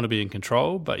you still want to be in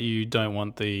control, but you don't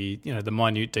want the the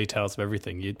minute details of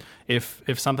everything.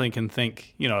 If something can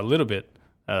think a little bit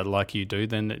like you do,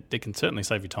 then it can certainly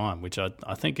save you time, which I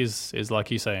think is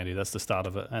like you say, Andy. That's the start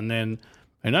of it, and then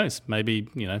who knows? Maybe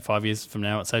 5 years from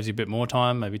now it saves you a bit more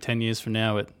time. Maybe 10 years from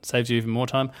now it saves you even more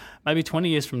time. Maybe 20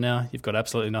 years from now you've got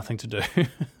absolutely nothing to do.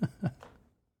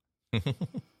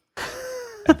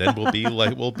 And then we'll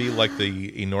be like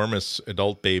the enormous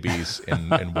adult babies in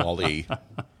WALL-E.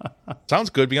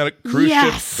 Sounds good. Being on a cruise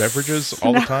ship, beverages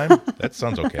all the time. That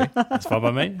sounds okay. That's fine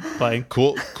by me. Playing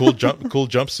cool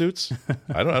jumpsuits.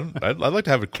 I'd like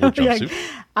to have a cool jumpsuit.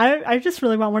 I just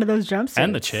really want one of those jumpsuits.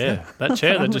 And the chair. That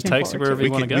chair that just takes you wherever you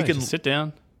want to go. Just sit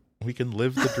down. We can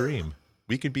live the dream.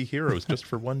 We can be heroes just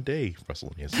for one day,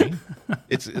 Russell and Yassine.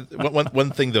 It's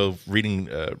one thing though. Reading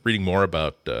more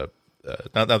about.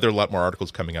 Now there are a lot more articles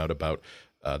coming out about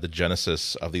the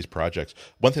genesis of these projects.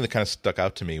 One thing that kind of stuck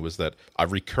out to me was that a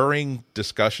recurring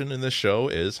discussion in this show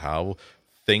is how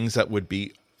things that would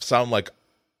sound like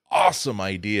awesome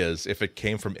ideas if it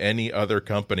came from any other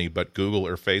company but Google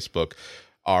or Facebook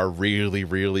are really,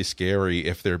 really scary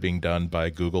if they're being done by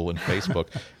Google and Facebook.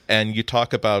 And you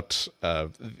talk about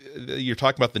the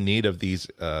need of these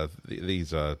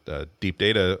deep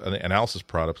data analysis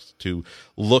products to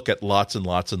look at lots and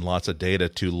lots and lots of data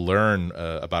to learn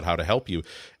about how to help you.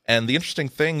 And the interesting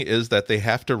thing is that they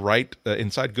have to write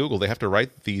inside Google. They have to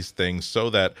write these things so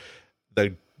that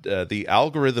the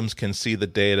algorithms can see the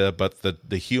data, but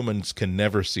the humans can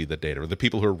never see the data, or the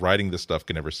people who are writing this stuff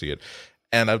can never see it.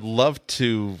 And I'd love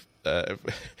to,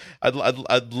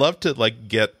 I'd love to like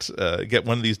get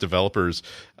one of these developers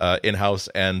in house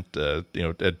and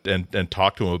and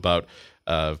talk to them about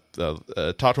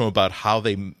how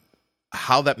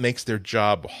that makes their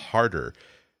job harder.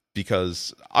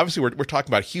 because obviously we're talking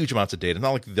about huge amounts of data.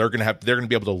 Not like they're going to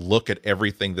be able to look at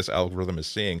everything this algorithm is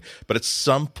seeing, but at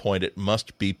some point it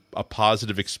must be a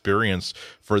positive experience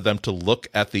for them to look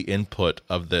at the input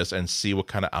of this and see what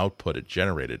kind of output it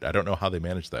generated. I don't know how they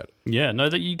manage that. Yeah, no,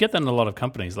 that you get that in a lot of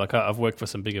companies. Like I've worked for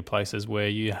some bigger places where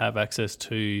you have access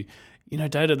to,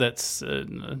 data that's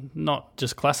not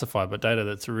just classified, but data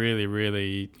that's really,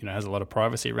 really, has a lot of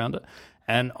privacy around it.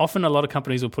 And often a lot of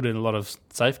companies will put in a lot of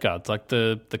safeguards. Like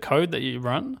the code that you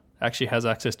run actually has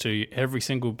access to every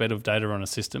single bit of data on a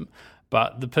system.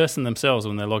 But the person themselves,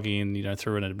 when they're logging in,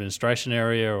 through an administration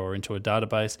area or into a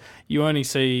database, you only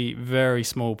see very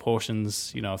small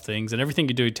portions, of things. And everything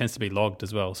you do tends to be logged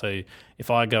as well. So if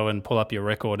I go and pull up your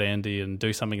record, Andy, and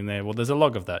do something in there, well, there's a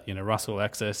log of that. Russell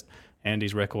accessed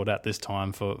Andy's record at this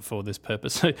time for this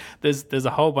purpose. So there's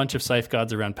a whole bunch of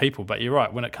safeguards around people. But you're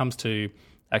right, when it comes to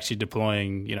actually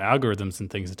deploying, algorithms and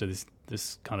things into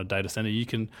this kind of data center, you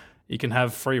can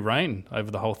have free reign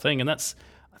over the whole thing. And that's,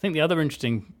 I think, the other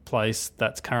interesting place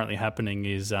that's currently happening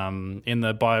is in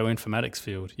the bioinformatics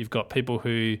field. You've got people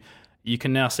who you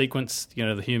can now sequence,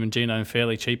 the human genome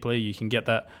fairly cheaply. You can get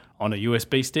that on a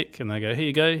USB stick, and they go, "Here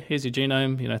you go. Here's your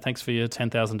genome. Thanks for your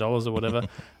 $10,000 or whatever."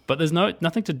 But there's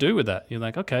nothing to do with that. You're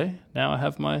like, okay, now I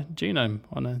have my genome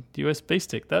on a USB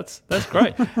stick. That's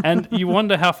great. And you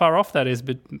wonder how far off that is,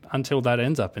 but until that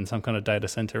ends up in some kind of data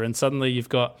center, and suddenly you've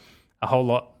got a whole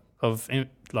lot of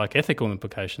ethical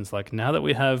implications. Like, now that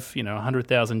we have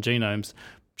 100,000 genomes,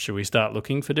 should we start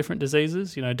looking for different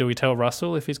diseases? Do we tell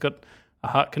Russell if he's got a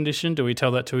heart condition? Do we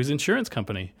tell that to his insurance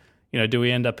company? Do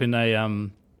we end up in a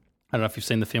I don't know if you've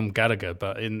seen the film Gattaca,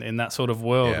 but in that sort of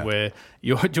world where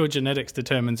your genetics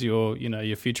determines your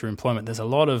future employment, there's a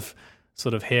lot of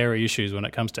sort of hairy issues when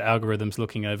it comes to algorithms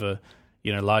looking over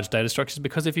large data structures.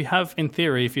 Because if you have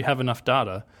enough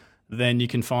data, then you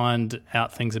can find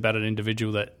out things about an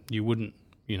individual that you wouldn't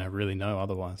really know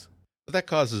otherwise. That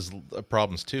causes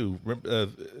problems too.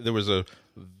 There was a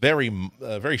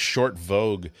very short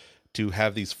vogue to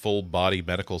have these full body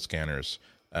medical scanners.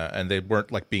 And they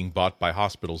weren't like being bought by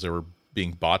hospitals. They were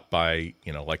being bought by,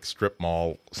 like strip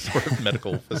mall sort of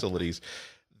medical facilities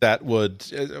that would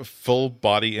full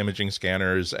body imaging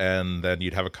scanners. And then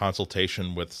you'd have a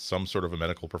consultation with some sort of a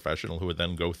medical professional who would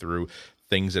then go through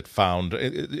things it found.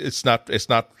 It's not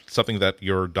something that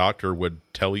your doctor would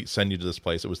send you to this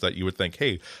place. It was that you would think,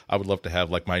 hey, I would love to have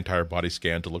like my entire body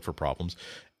scanned to look for problems.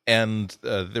 And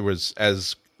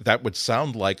that would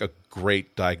sound like a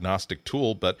great diagnostic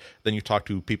tool, but then you talk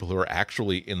to people who are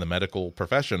actually in the medical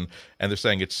profession, and they're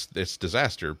saying it's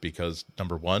disaster because,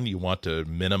 number one, you want to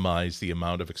minimize the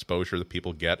amount of exposure that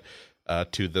people get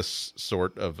to this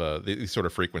sort of these sort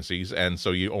of frequencies, and so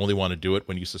you only want to do it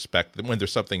when you suspect when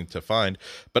there's something to find.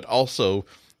 But also,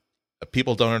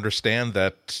 people don't understand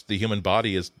that the human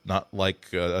body is not like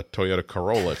a Toyota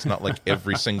Corolla. It's not like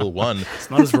every single one.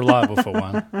 It's not as reliable for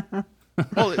one.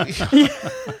 Well,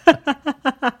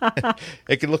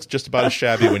 it can look just about as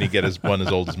shabby when you get one as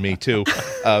old as me too.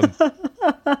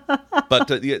 But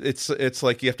it's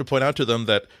like you have to point out to them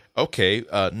that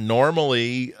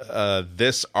normally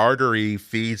this artery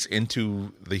feeds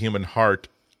into the human heart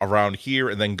around here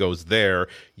and then goes there.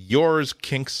 Yours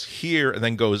kinks here and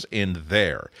then goes in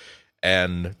there.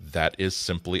 And that is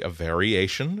simply a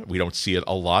variation. We don't see it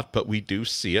a lot, but we do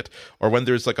see it. Or when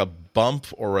there's like a bump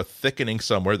or a thickening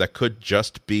somewhere that could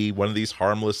just be one of these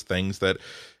harmless things that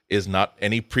is not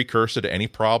any precursor to any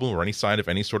problem or any sign of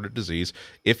any sort of disease.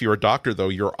 If you're a doctor, though,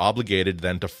 you're obligated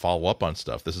then to follow up on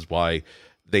stuff. This is why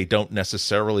they don't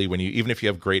necessarily, even if you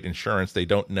have great insurance, they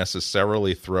don't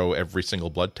necessarily throw every single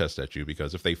blood test at you,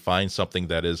 because if they find something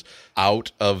that is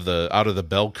out of the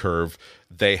bell curve,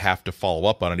 they have to follow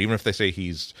up on it. Even if they say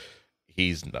he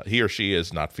or she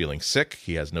is not feeling sick,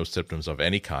 he has no symptoms of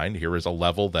any kind. Here is a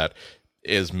level that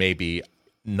is maybe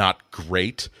not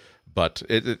great, but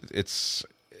it's.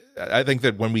 I think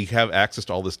that when we have access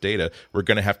to all this data, we're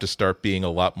going to have to start being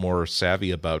a lot more savvy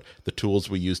about the tools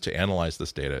we use to analyze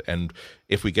this data. And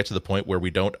if we get to the point where we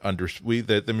don't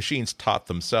the machines taught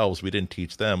themselves, we didn't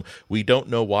teach them, we don't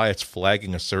know why it's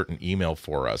flagging a certain email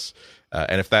for us.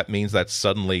 And if that means that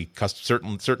suddenly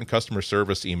certain customer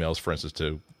service emails, for instance,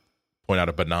 to point out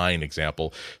a benign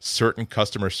example, certain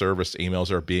customer service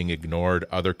emails are being ignored,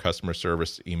 other customer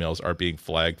service emails are being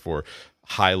flagged for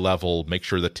high level, make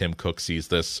sure that Tim Cook sees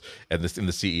this and this in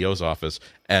the CEO's office,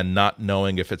 and not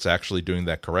knowing if it's actually doing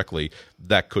that correctly,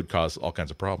 that could cause all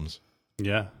kinds of problems.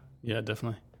 Yeah,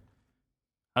 definitely.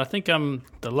 I think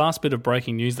the last bit of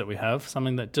breaking news that we have,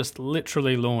 something that just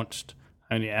literally launched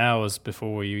only hours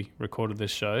before we recorded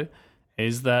this show,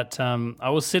 is that I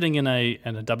was sitting in a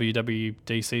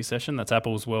WWDC session, that's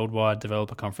Apple's Worldwide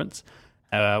Developer Conference,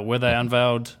 where they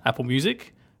unveiled Apple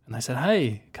Music, and they said,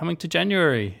 hey, coming to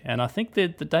January. And I think the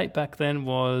date back then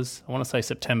was, I want to say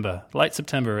September, late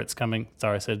September it's coming.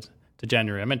 Sorry, I said to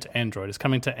January. I meant to Android. It's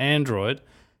coming to Android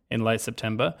in late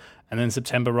September. And then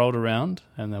September rolled around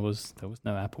and there was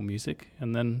no Apple Music.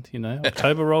 And then,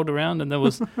 October rolled around and there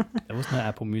was no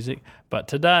Apple Music. But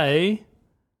today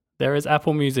there is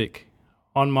Apple Music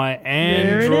on my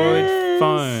Android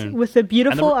phone with a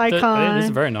beautiful icon. It is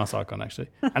a very nice icon, actually,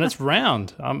 and it's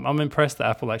round. I'm impressed that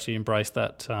Apple actually embraced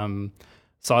that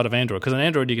side of Android, because on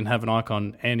Android you can have an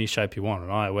icon any shape you want. On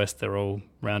iOS they're all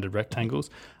rounded rectangles.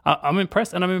 I'm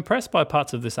impressed, and I'm impressed by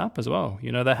parts of this app as well.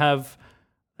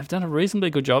 They've done a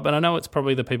reasonably good job, and I know it's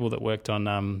probably the people that worked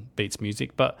on Beats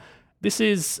Music, but this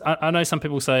is, I know some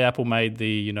people say Apple made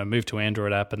the move to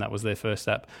Android app and that was their first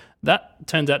app. That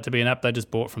turns out to be an app they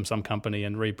just bought from some company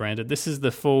and rebranded. This is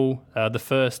the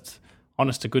first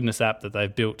honest to goodness app that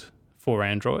they've built for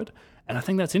Android. And I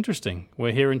think that's interesting.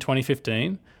 We're here in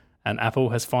 2015 and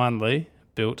Apple has finally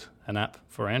built an app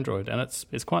for Android, and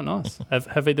it's quite nice.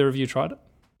 Have either of you tried it?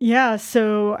 Yeah,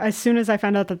 so as soon as I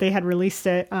found out that they had released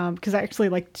it, because actually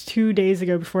 2 days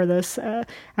ago before this,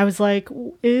 I was like,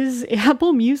 is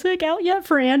Apple Music out yet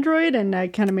for Android? And I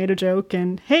kind of made a joke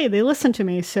and, hey, they listened to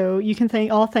me, so you can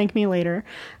all thank me later.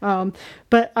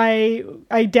 But I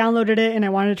downloaded it and I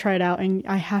wanted to try it out, and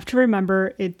I have to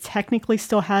remember it technically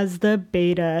still has the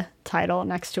beta title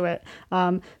next to it.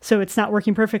 So it's not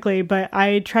working perfectly, but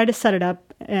I tried to set it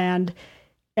up and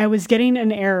I was getting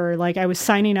an error. Like, I was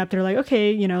signing up. They're like,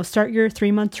 okay, start your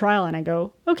 3-month trial. And I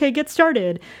go, okay, get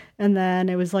started. And then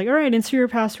it was like, all right, enter your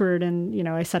password. And,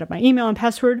 I set up my email and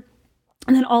password.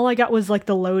 And then all I got was like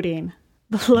the loading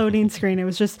screen. It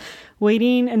was just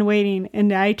waiting and waiting.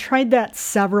 And I tried that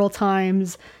several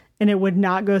times and it would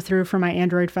not go through for my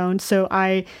Android phone. So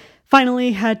I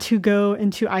finally had to go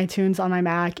into iTunes on my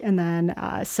Mac and then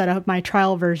set up my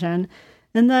trial version.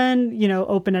 And then,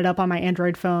 open it up on my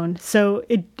Android phone. So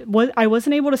I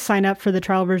wasn't able to sign up for the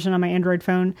trial version on my Android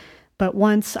phone, but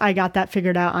once I got that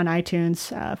figured out on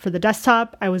iTunes for the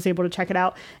desktop, I was able to check it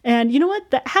out. And you know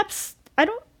what? The apps, I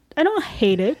don't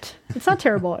hate it. It's not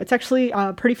terrible. It's actually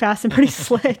pretty fast and pretty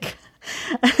slick.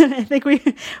 And I think we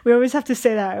always have to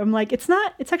say that. I'm like, it's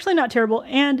actually not terrible.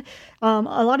 And a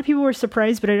lot of people were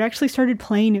surprised, but it actually started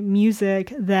playing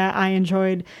music that I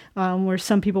enjoyed, where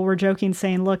some people were joking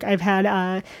saying, look, I've had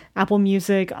Apple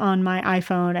Music on my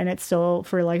iPhone and it's still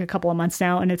for like a couple of months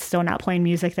now and it's still not playing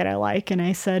music that I like. And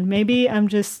I said, maybe I'm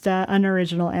just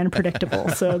unoriginal and predictable.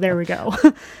 So there we go.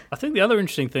 I think the other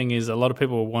interesting thing is a lot of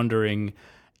people were wondering,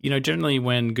 generally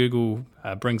when Google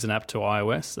brings an app to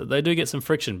iOS, they do get some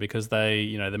friction because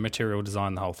they, the material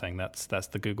design, the whole thing, that's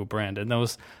the Google brand. And there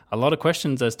was a lot of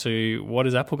questions as to what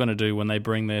is Apple going to do when they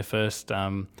bring their first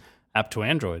app to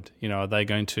Android. Are they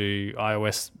going to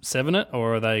iOS 7 it,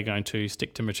 or are they going to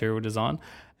stick to material design?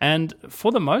 And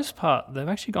for the most part, they've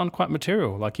actually gone quite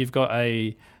material. Like, you've got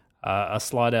a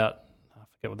slide out, I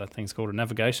forget what that thing's called, a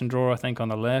navigation drawer, I think, on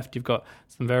the left. You've got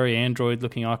some very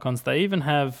Android-looking icons. They even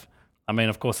have,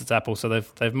 of course it's Apple, so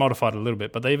they've modified it a little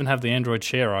bit, but they even have the Android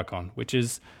Share icon, which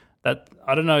is that,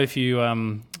 I don't know if you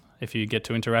get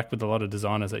to interact with a lot of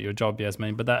designers at your job,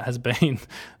 Yasmin, but that has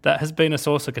been a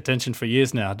source of contention for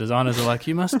years now. Designers are like,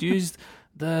 you must use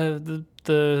the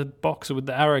box with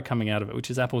the arrow coming out of it,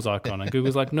 which is Apple's icon, and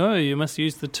Google's like, no, you must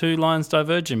use the 2 lines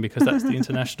diverging because that's the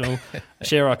international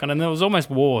share icon. And there was almost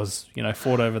wars,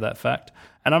 fought over that fact.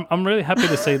 And I'm really happy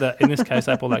to see that in this case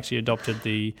Apple actually adopted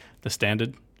the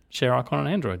standard share icon on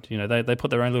Android. They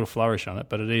put their own little flourish on it,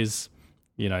 but it is,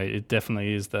 it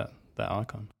definitely is that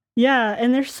icon. Yeah,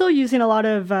 and they're still using a lot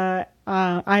of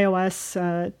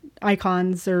iOS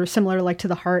icons, or similar, like to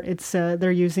the heart. It's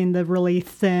they're using the really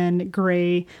thin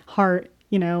gray heart,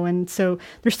 and so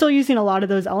they're still using a lot of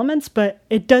those elements, but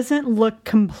it doesn't look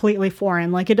completely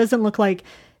foreign. Like, it doesn't look like,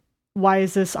 why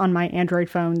is this on my Android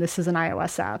phone? This is an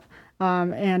iOS app.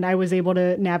 And I was able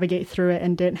to navigate through it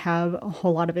and didn't have a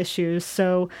whole lot of issues.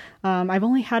 So I've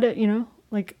only had it,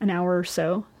 like an hour or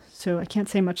so. So I can't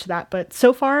say much to that. But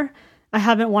so far, I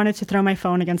haven't wanted to throw my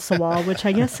phone against the wall, which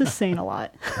I guess is saying a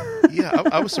lot. Yeah,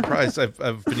 I was surprised.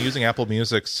 I've been using Apple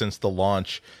Music since the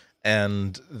launch.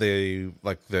 And the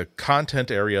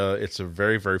content area, it's a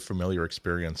very, very familiar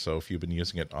experience. So if you've been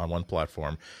using it on one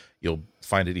platform, you'll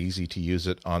find it easy to use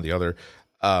it on the other.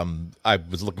 I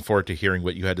was looking forward to hearing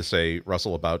what you had to say,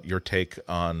 Russell, about your take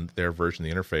on their version of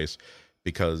the interface,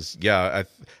 because,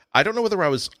 I don't know whether I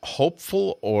was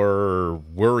hopeful or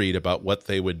worried about what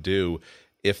they would do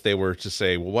if they were to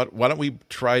say, well, why don't we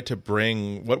try to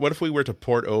bring what if we were to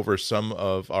port over some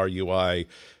of our UI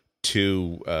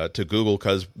to Google,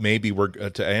 because maybe we're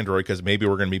to Android, because maybe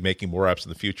we're going to be making more apps in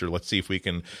the future. Let's see if we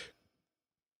can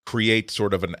create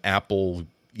sort of an Apple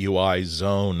UI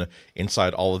zone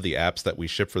inside all of the apps that we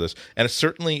ship for this. And it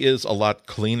certainly is a lot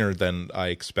cleaner than I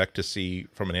expect to see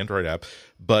from an Android app,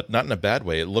 but not in a bad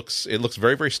way. It looks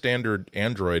very, very standard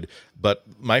Android, but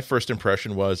my first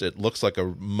impression was it looks like a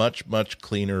much, much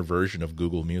cleaner version of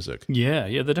Google Music. Yeah,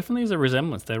 there definitely is a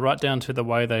resemblance. They're right down to the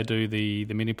way they do the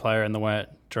mini player and the way it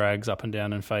drags up and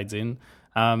down and fades in.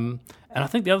 And I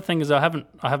think the other thing is I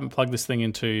haven't plugged this thing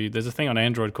into. There's a thing on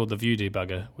Android called the View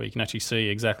Debugger where you can actually see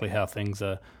exactly how things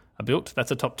are built.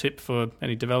 That's a top tip for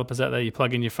any developers out there. You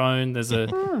plug in your phone. There's a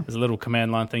little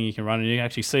command line thing you can run, and you can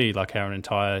actually see like how an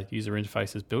entire user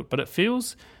interface is built. But it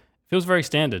feels very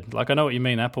standard. Like I know what you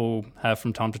mean. Apple have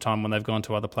from time to time when they've gone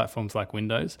to other platforms like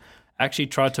Windows, actually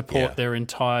tried to port their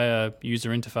entire user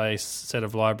interface set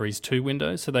of libraries to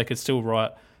Windows, so they could still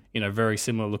write very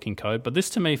similar looking code. But this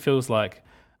to me feels like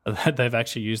they've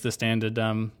actually used the standard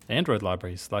Android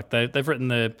libraries. Like they've written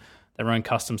their own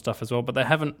custom stuff as well, but they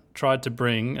haven't tried to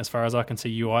bring, as far as I can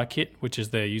see, UIKit, which is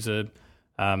their user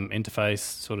interface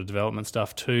sort of development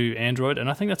stuff, to Android. And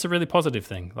I think that's a really positive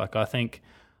thing. Like I think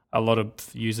a lot of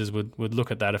users would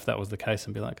look at that if that was the case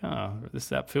and be like, oh,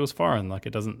 this app feels foreign. Like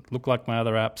it doesn't look like my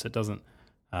other apps. It doesn't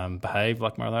behave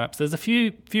like my other apps. There's a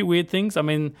few weird things. I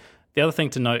mean, the other thing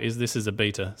to note is this is a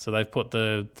beta, so they've put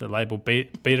the label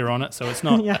beta on it, so it's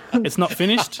not it's not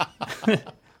finished.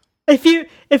 If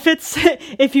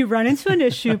you run into an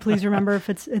issue, please remember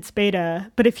it's beta.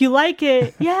 But if you like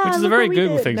it, which is a very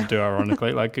Google thing to do,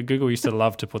 ironically. Like Google used to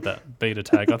love to put that beta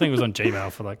tag. I think it was on Gmail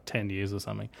for like 10 years or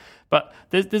something. But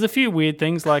there's a few weird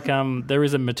things, like there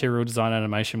is a material design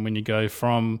animation when you go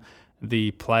from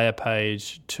the player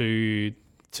page to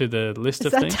the list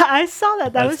of things. I saw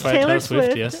that. That was Taylor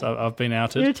Swift. Yes, I've been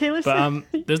outed. You're Taylor Swift.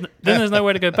 But there's no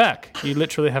way to go back. You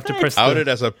literally have to press outed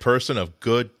as a person of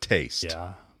good taste.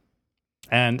 Yeah.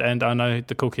 And I know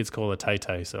the cool kids call it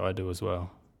Tay-Tay, so I do as well.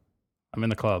 I'm in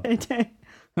the club. Tay-Tay.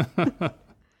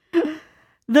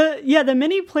 The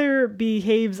mini player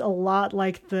behaves a lot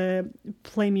like the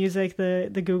Play Music,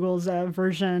 the Google's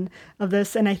version of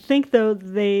this, and I think though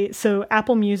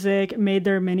Apple Music made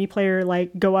their mini player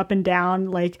like go up and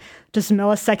down like just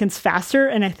milliseconds faster,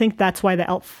 and I think that's why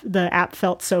the app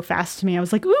felt so fast to me. I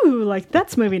was like, ooh, like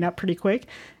that's moving up pretty quick.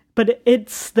 But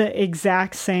it's the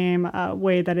exact same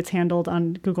way that it's handled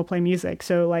on Google Play Music,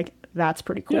 so like that's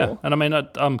pretty cool. Yeah, and I mean,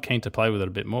 I'm keen to play with it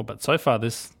a bit more, but so far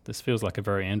this feels like a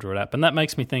very Android app, and that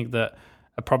makes me think that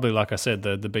probably, like I said,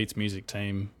 the Beats Music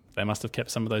team, they must have kept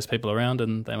some of those people around,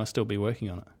 and they must still be working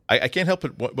on it. I can't help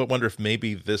but wonder if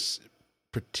maybe this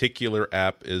particular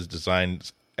app is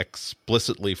designed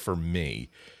explicitly for me.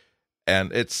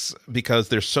 And it's because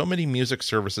there's so many music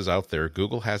services out there.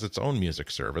 Google has its own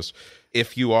music service.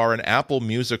 If you are an Apple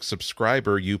Music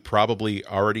subscriber, you probably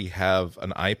already have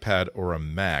an iPad or a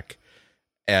Mac.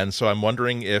 And so I'm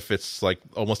wondering if it's like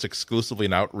almost exclusively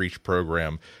an outreach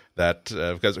program that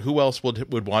because who else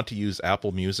would want to use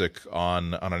Apple Music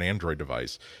on an Android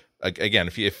device? Again,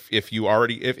 if you're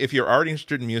already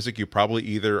interested in music, you probably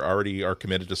either already are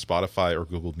committed to Spotify or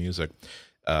Google Music.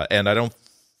 And I don't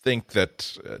think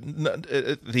that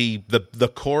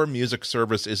the core music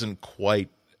service isn't quite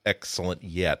excellent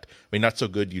yet. I mean, not so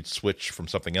good you'd switch from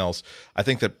something else. I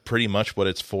think that pretty much what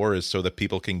it's for is so that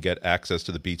people can get access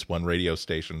to the Beats One radio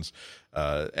stations,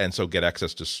 and so get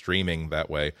access to streaming that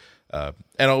way. And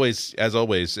always, as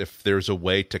always, if there's a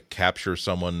way to capture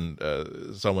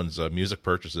someone's music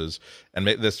purchases, and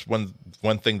this one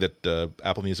thing that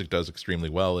Apple Music does extremely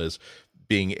well is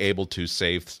being able to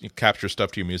capture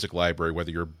stuff to your music library, whether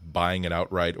you're buying it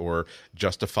outright or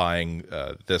justifying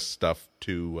this stuff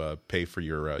to pay for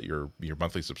your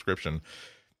monthly subscription.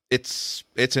 It's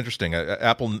interesting.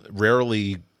 Apple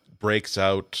rarely breaks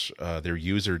out their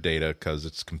user data because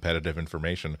it's competitive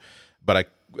information, but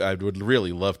I would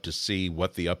really love to see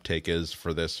what the uptake is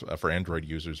for this for Android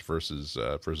users versus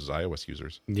iOS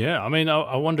users. Yeah, I mean,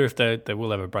 I wonder if they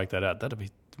will ever break that out. That'd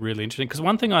be really interesting, because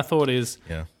one thing I thought is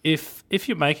if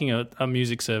you're making a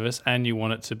music service and you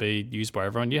want it to be used by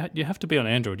everyone, you have to be on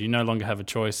Android. You no longer have a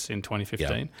choice in 2015.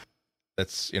 Yeah.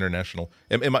 That's international.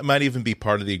 It might even be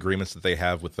part of the agreements that they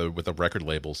have with the record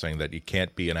label, saying that you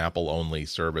can't be an Apple only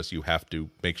service. You have to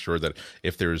make sure that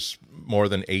if there's more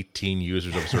than 18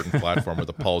 users of a certain platform with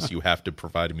a Pulse, you have to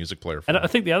provide a music player for And them. I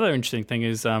think the other interesting thing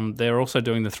is they're also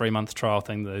doing the 3-month trial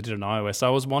thing that they did on iOS. So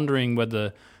I was wondering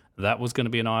whether that was going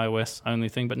to be an iOS only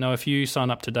thing, but no, if you sign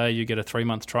up today, you get a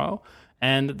 3-month trial.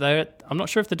 And I'm not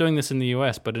sure if they're doing this in the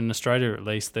US, but in Australia at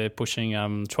least, they're pushing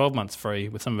 12 months free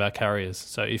with some of our carriers.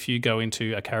 So if you go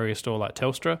into a carrier store like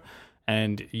Telstra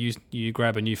and you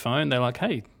grab a new phone, they're like,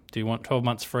 hey, do you want 12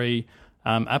 months free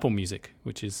Apple Music?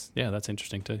 Which is, that's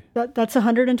interesting too. That's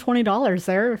 $120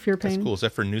 there if you're paying. That's cool. Is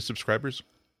that for new subscribers?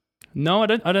 No, I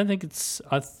don't think it's.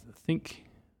 I think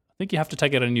you have to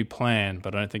take out a new plan,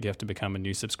 but I don't think you have to become a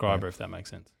new subscriber, if that makes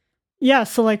sense. Yeah,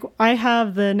 so like I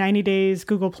have the 90 days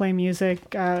Google Play Music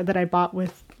that I bought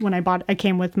I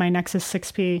came with my Nexus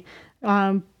 6P.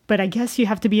 But I guess you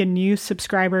have to be a new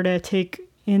subscriber to take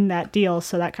in that deal,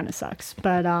 so that kind of sucks.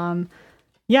 But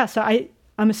so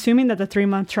I'm assuming that the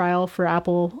 3-month trial for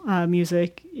Apple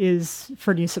Music is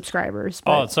for new subscribers.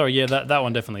 Oh, sorry, yeah, that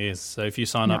one definitely is. So if you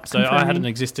sign up, I had an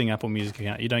existing Apple Music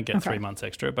account, you don't get 3 months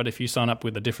extra, but if you sign up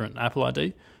with a different Apple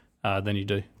ID, then you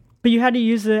do. But you had to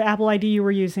use the Apple ID you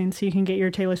were using so you can get your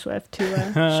Taylor Swift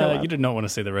to show up. You did not want to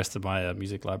see the rest of my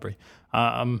music library.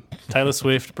 Taylor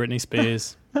Swift, Britney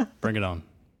Spears, bring it on.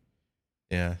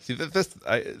 Yeah. See,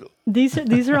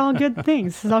 these are all good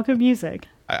things. This is all good music.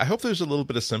 I hope there's a little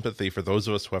bit of sympathy for those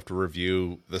of us who have to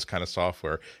review this kind of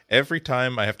software. Every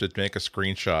time I have to make a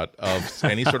screenshot of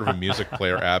any sort of a music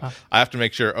player app, I have to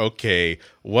make sure, okay,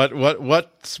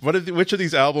 which of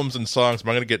these albums and songs am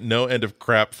I going to get no end of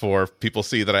crap for if people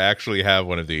see that I actually have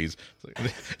one of these?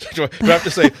 Do I have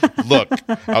to say, look,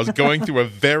 I was going through a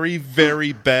very,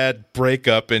 very bad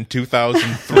breakup in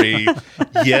 2003.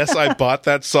 Yes, I bought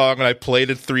that song and I played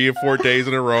it 3 or 4 days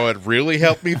in a row. It really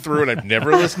helped me through, and I've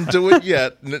never listened to it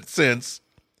yet since.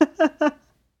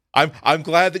 I'm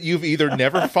glad that you've either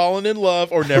never fallen in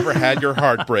love or never had your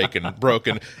heart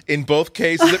broken. In both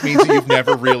cases, it means that you've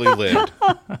never really lived.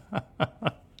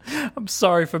 I'm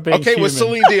sorry for being human. With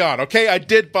Celine Dion. Okay, I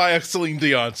did buy a Celine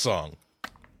Dion song.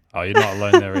 Oh, you're not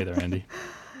alone there either, Andy.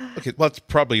 Okay, well, that's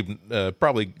probably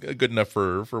good enough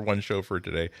for one show for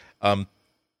today.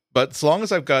 But as long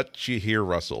as I've got you here,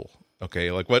 Russell.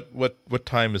 Okay, like what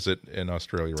time is it in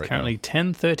Australia right now? Currently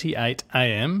 10:38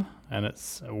 a.m. and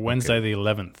it's Wednesday the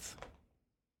 11th.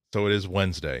 So it is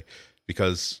Wednesday,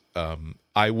 because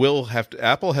I will have to.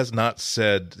 Apple has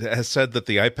said that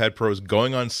the iPad Pro is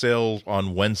going on sale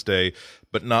on Wednesday,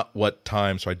 but not what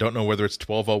time. So I don't know whether it's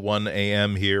 12:01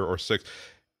 a.m. here or 6.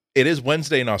 It is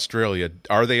Wednesday in Australia.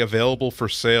 Are they available for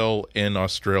sale in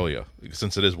Australia?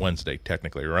 Since it is Wednesday,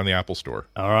 technically, or on the Apple Store.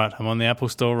 All right, I'm on the Apple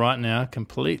Store right now.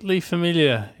 Completely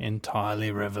familiar, entirely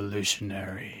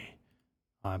revolutionary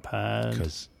iPad.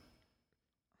 Because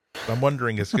I'm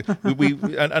wondering,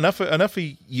 enough of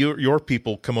your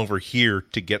people come over here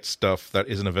to get stuff that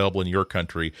isn't available in your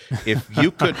country. If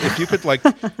you could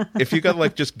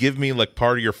just give me like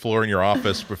part of your floor in your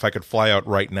office, if I could fly out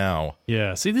right now.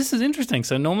 Yeah. See, this is interesting.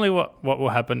 So normally, what will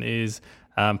happen is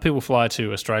people fly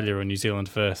to Australia or New Zealand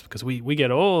first, because we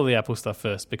get all the Apple stuff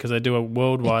first, because they do a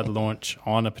worldwide launch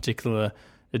on a particular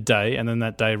day, and then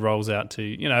that day rolls out to,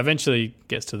 eventually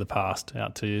gets to the past,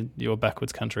 out to your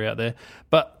backwards country out there.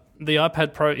 But the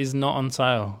iPad Pro is not on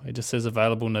sale. It just says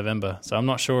available November. So I'm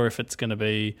not sure if it's going to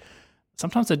be...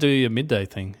 Sometimes they do a midday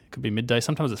thing. It could be midday.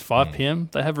 Sometimes it's 5 p.m.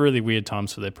 They have really weird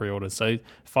times for their pre-orders. So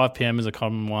 5 p.m. is a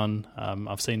common one.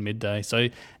 I've seen midday. So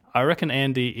I reckon,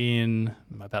 Andy, in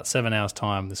about 7 hours'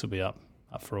 time, this will be up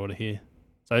for order here.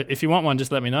 So if you want one,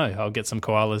 just let me know. I'll get some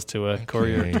koalas to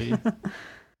courier it to you.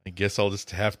 I guess I'll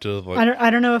just have to. I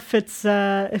don't know if it's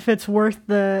worth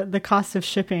the cost of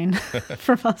shipping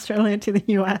from Australia to the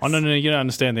US. Oh no, you don't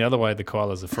understand. The other way, the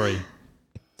koalas are free.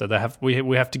 So we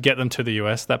have to get them to the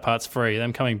US. That part's free.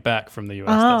 Them coming back from the US.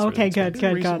 Oh, okay, really good.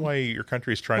 The reason why your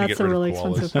country is trying that's to get rid really of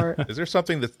koalas. Expensive part. Is there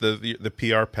something that the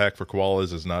PR pack for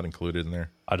koalas is not included in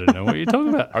there? I don't know what you're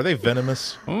talking about. Are they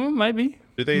venomous? Oh, maybe.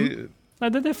 Do they? No,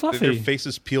 they're fluffy. Their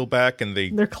faces peel back and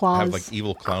their claws have like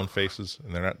evil clown faces,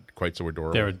 and they're not quite so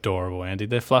adorable. They're adorable, Andy.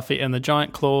 They're fluffy, and the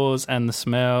giant claws and the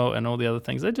smell and all the other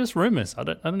things. They're just rumors. I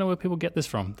don't know where people get this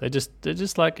from. They're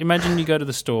just like, imagine you go to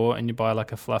the store and you buy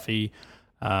like a fluffy,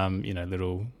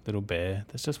 little bear.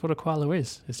 That's just what a koala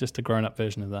is. It's just a grown up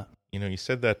version of that. You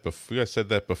said that before. You said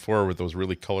that before with those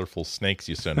really colorful snakes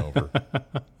you sent over.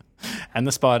 And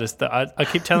the spiders. I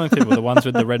keep telling people the ones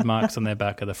with the red marks on their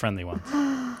back are the friendly ones.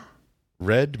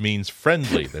 Red means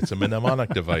friendly. That's a mnemonic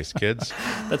device, kids.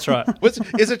 That's right.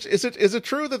 Is it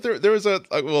true that there was a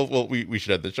we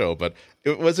should end the show, but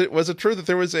was it true that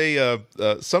there was a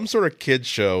some sort of kids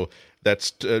show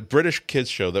that's a British kids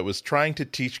show that was trying to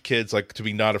teach kids like to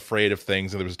be not afraid of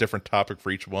things, and there was a different topic for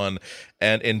each one.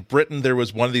 And in Britain, there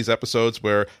was one of these episodes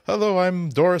where, hello, I'm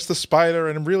Doris the spider,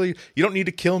 and you don't need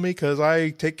to kill me because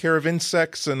I take care of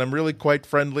insects, and I'm really quite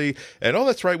friendly. And oh,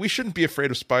 that's right, we shouldn't be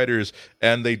afraid of spiders.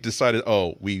 And they decided,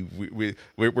 oh,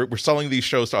 we're selling these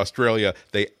shows to Australia.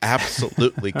 They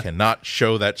absolutely cannot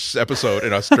show that episode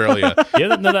in Australia.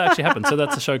 Yeah, no, that actually happened. So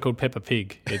that's a show called Peppa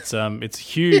Pig. It's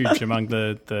huge among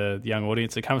the young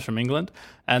audience. It comes from England,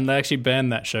 and they actually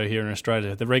banned that show here in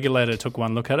Australia. The regulator took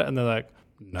one look at it, and they're like,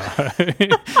 no.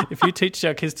 If you teach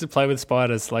our kids to play with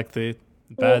spiders, like the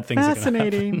bad things are going to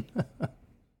happen.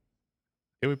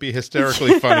 It would be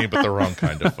hysterically funny, but the wrong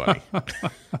kind of funny.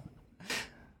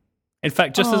 In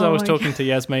fact, just as I was talking to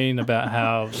Yasmin about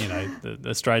how,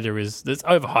 Australia it's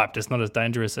overhyped, it's not as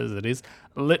dangerous as it is,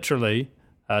 literally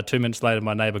 2 minutes later,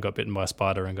 my neighbour got bitten by a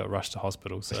spider and got rushed to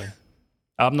hospital. So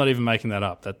I'm not even making that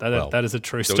up. That is a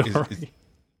true story.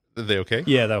 Are they okay?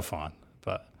 Yeah, they were fine.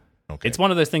 But it's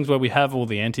one of those things where we have all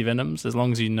the antivenoms, as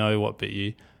long as you know what bit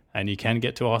you, and you can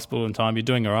get to a hospital in time, you're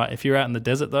doing all right. If you're out in the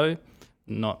desert, though,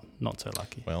 not so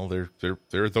lucky. Well, there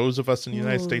are those of us in the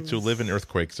United States who live in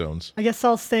earthquake zones. I guess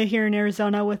I'll stay here in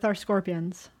Arizona with our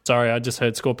scorpions. Sorry, I just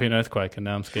heard scorpion earthquake, and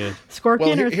now I'm scared.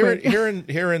 Scorpion earthquake.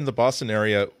 Here in the Boston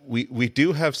area, we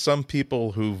do have some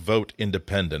people who vote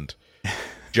independent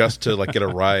just to get a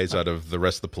rise out of the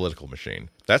rest of the political machine.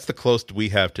 That's the closest we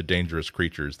have to dangerous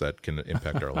creatures that can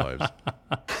impact our lives.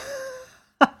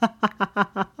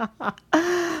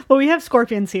 Well, we have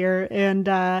scorpions here, and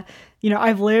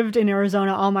I've lived in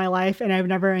Arizona all my life, and I've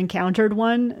never encountered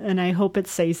one, and I hope it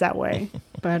stays that way.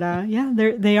 But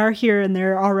they are here, and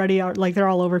they're already they're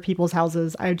all over people's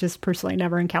houses. I just personally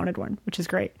never encountered one, which is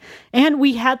great. And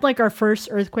we had our first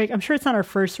earthquake. I'm sure it's not our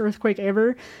first earthquake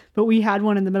ever, but we had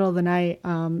one in the middle of the night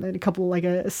in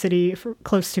a city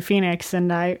close to Phoenix,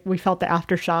 and we felt the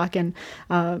aftershock. And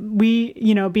we,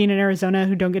 being in Arizona,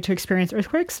 who don't get to experience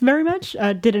earthquakes very much,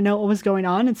 didn't know what was going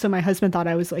on, and so my husband thought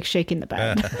I was shaking the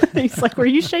bed. He's like, "Were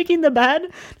you shaking the bed?" I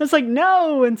was like,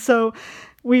 "No," and so.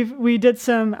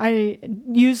 I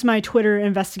used my Twitter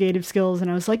investigative skills,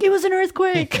 and I was like, it was an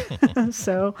earthquake.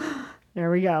 So there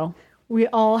we go. We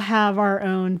all have our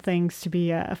own things to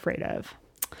be afraid of.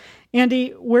 Andy,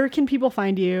 where can people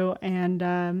find you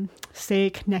and stay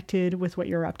connected with what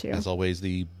you're up to? As always,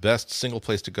 the best single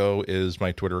place to go is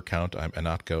my Twitter account. I'm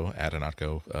Ihnatko,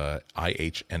 @Ihnatko,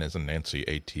 IHN as in Nancy,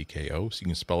 ATKO. So you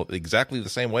can spell it exactly the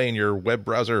same way in your web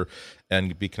browser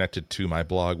and be connected to my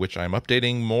blog, which I'm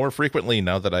updating more frequently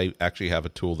now that I actually have a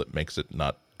tool that makes it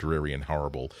not dreary and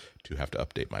horrible to have to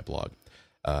update my blog.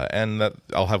 And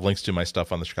I'll have links to my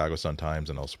stuff on the Chicago Sun-Times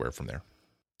and elsewhere from there.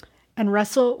 And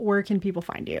Russell, where can people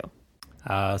find you?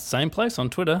 Same place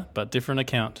on Twitter, but different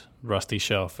account, Rusty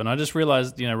Shelf. And I just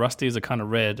realized, Rusty is a kind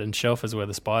of red and Shelf is where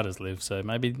the spiders live. So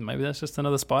maybe that's just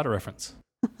another spider reference.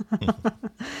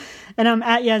 And I'm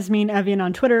 @Yasmin Evian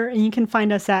on Twitter, and you can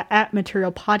find us at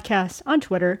Material Podcast on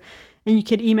Twitter. And you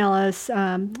could email us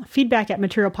feedback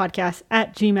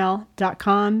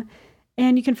 @materialpodcast@gmail.com.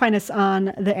 And you can find us on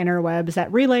the interwebs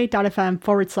at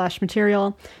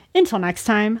relay.fm/material. Until next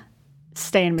time,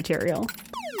 stay in material.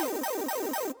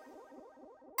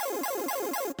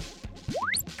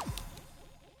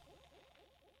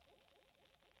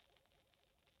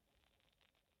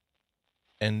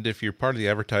 And if you're part of the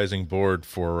advertising board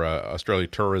for Australia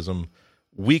Tourism,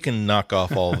 we can knock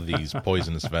off all of these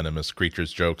poisonous, venomous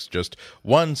creatures jokes. Just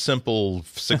one simple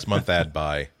 6-month ad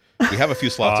buy. We have a few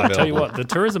slots available. I tell you what, the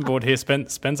tourism board here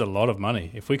spends a lot of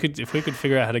money. If we could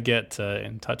figure out how to get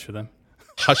in touch with them,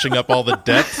 hushing up all the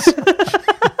deaths.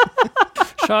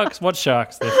 Sharks, what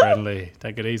sharks? They're friendly.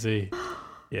 Take it easy.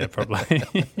 Yeah, probably.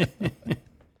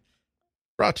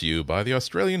 Brought to you by the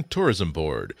Australian Tourism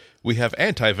Board. We have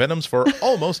anti-venoms for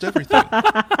almost everything.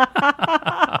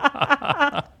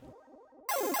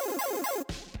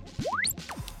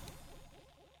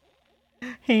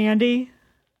 Hey, Andy,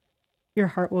 your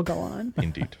heart will go on.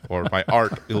 Indeed. Or my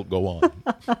art will go on.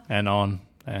 And on.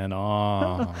 And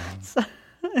on.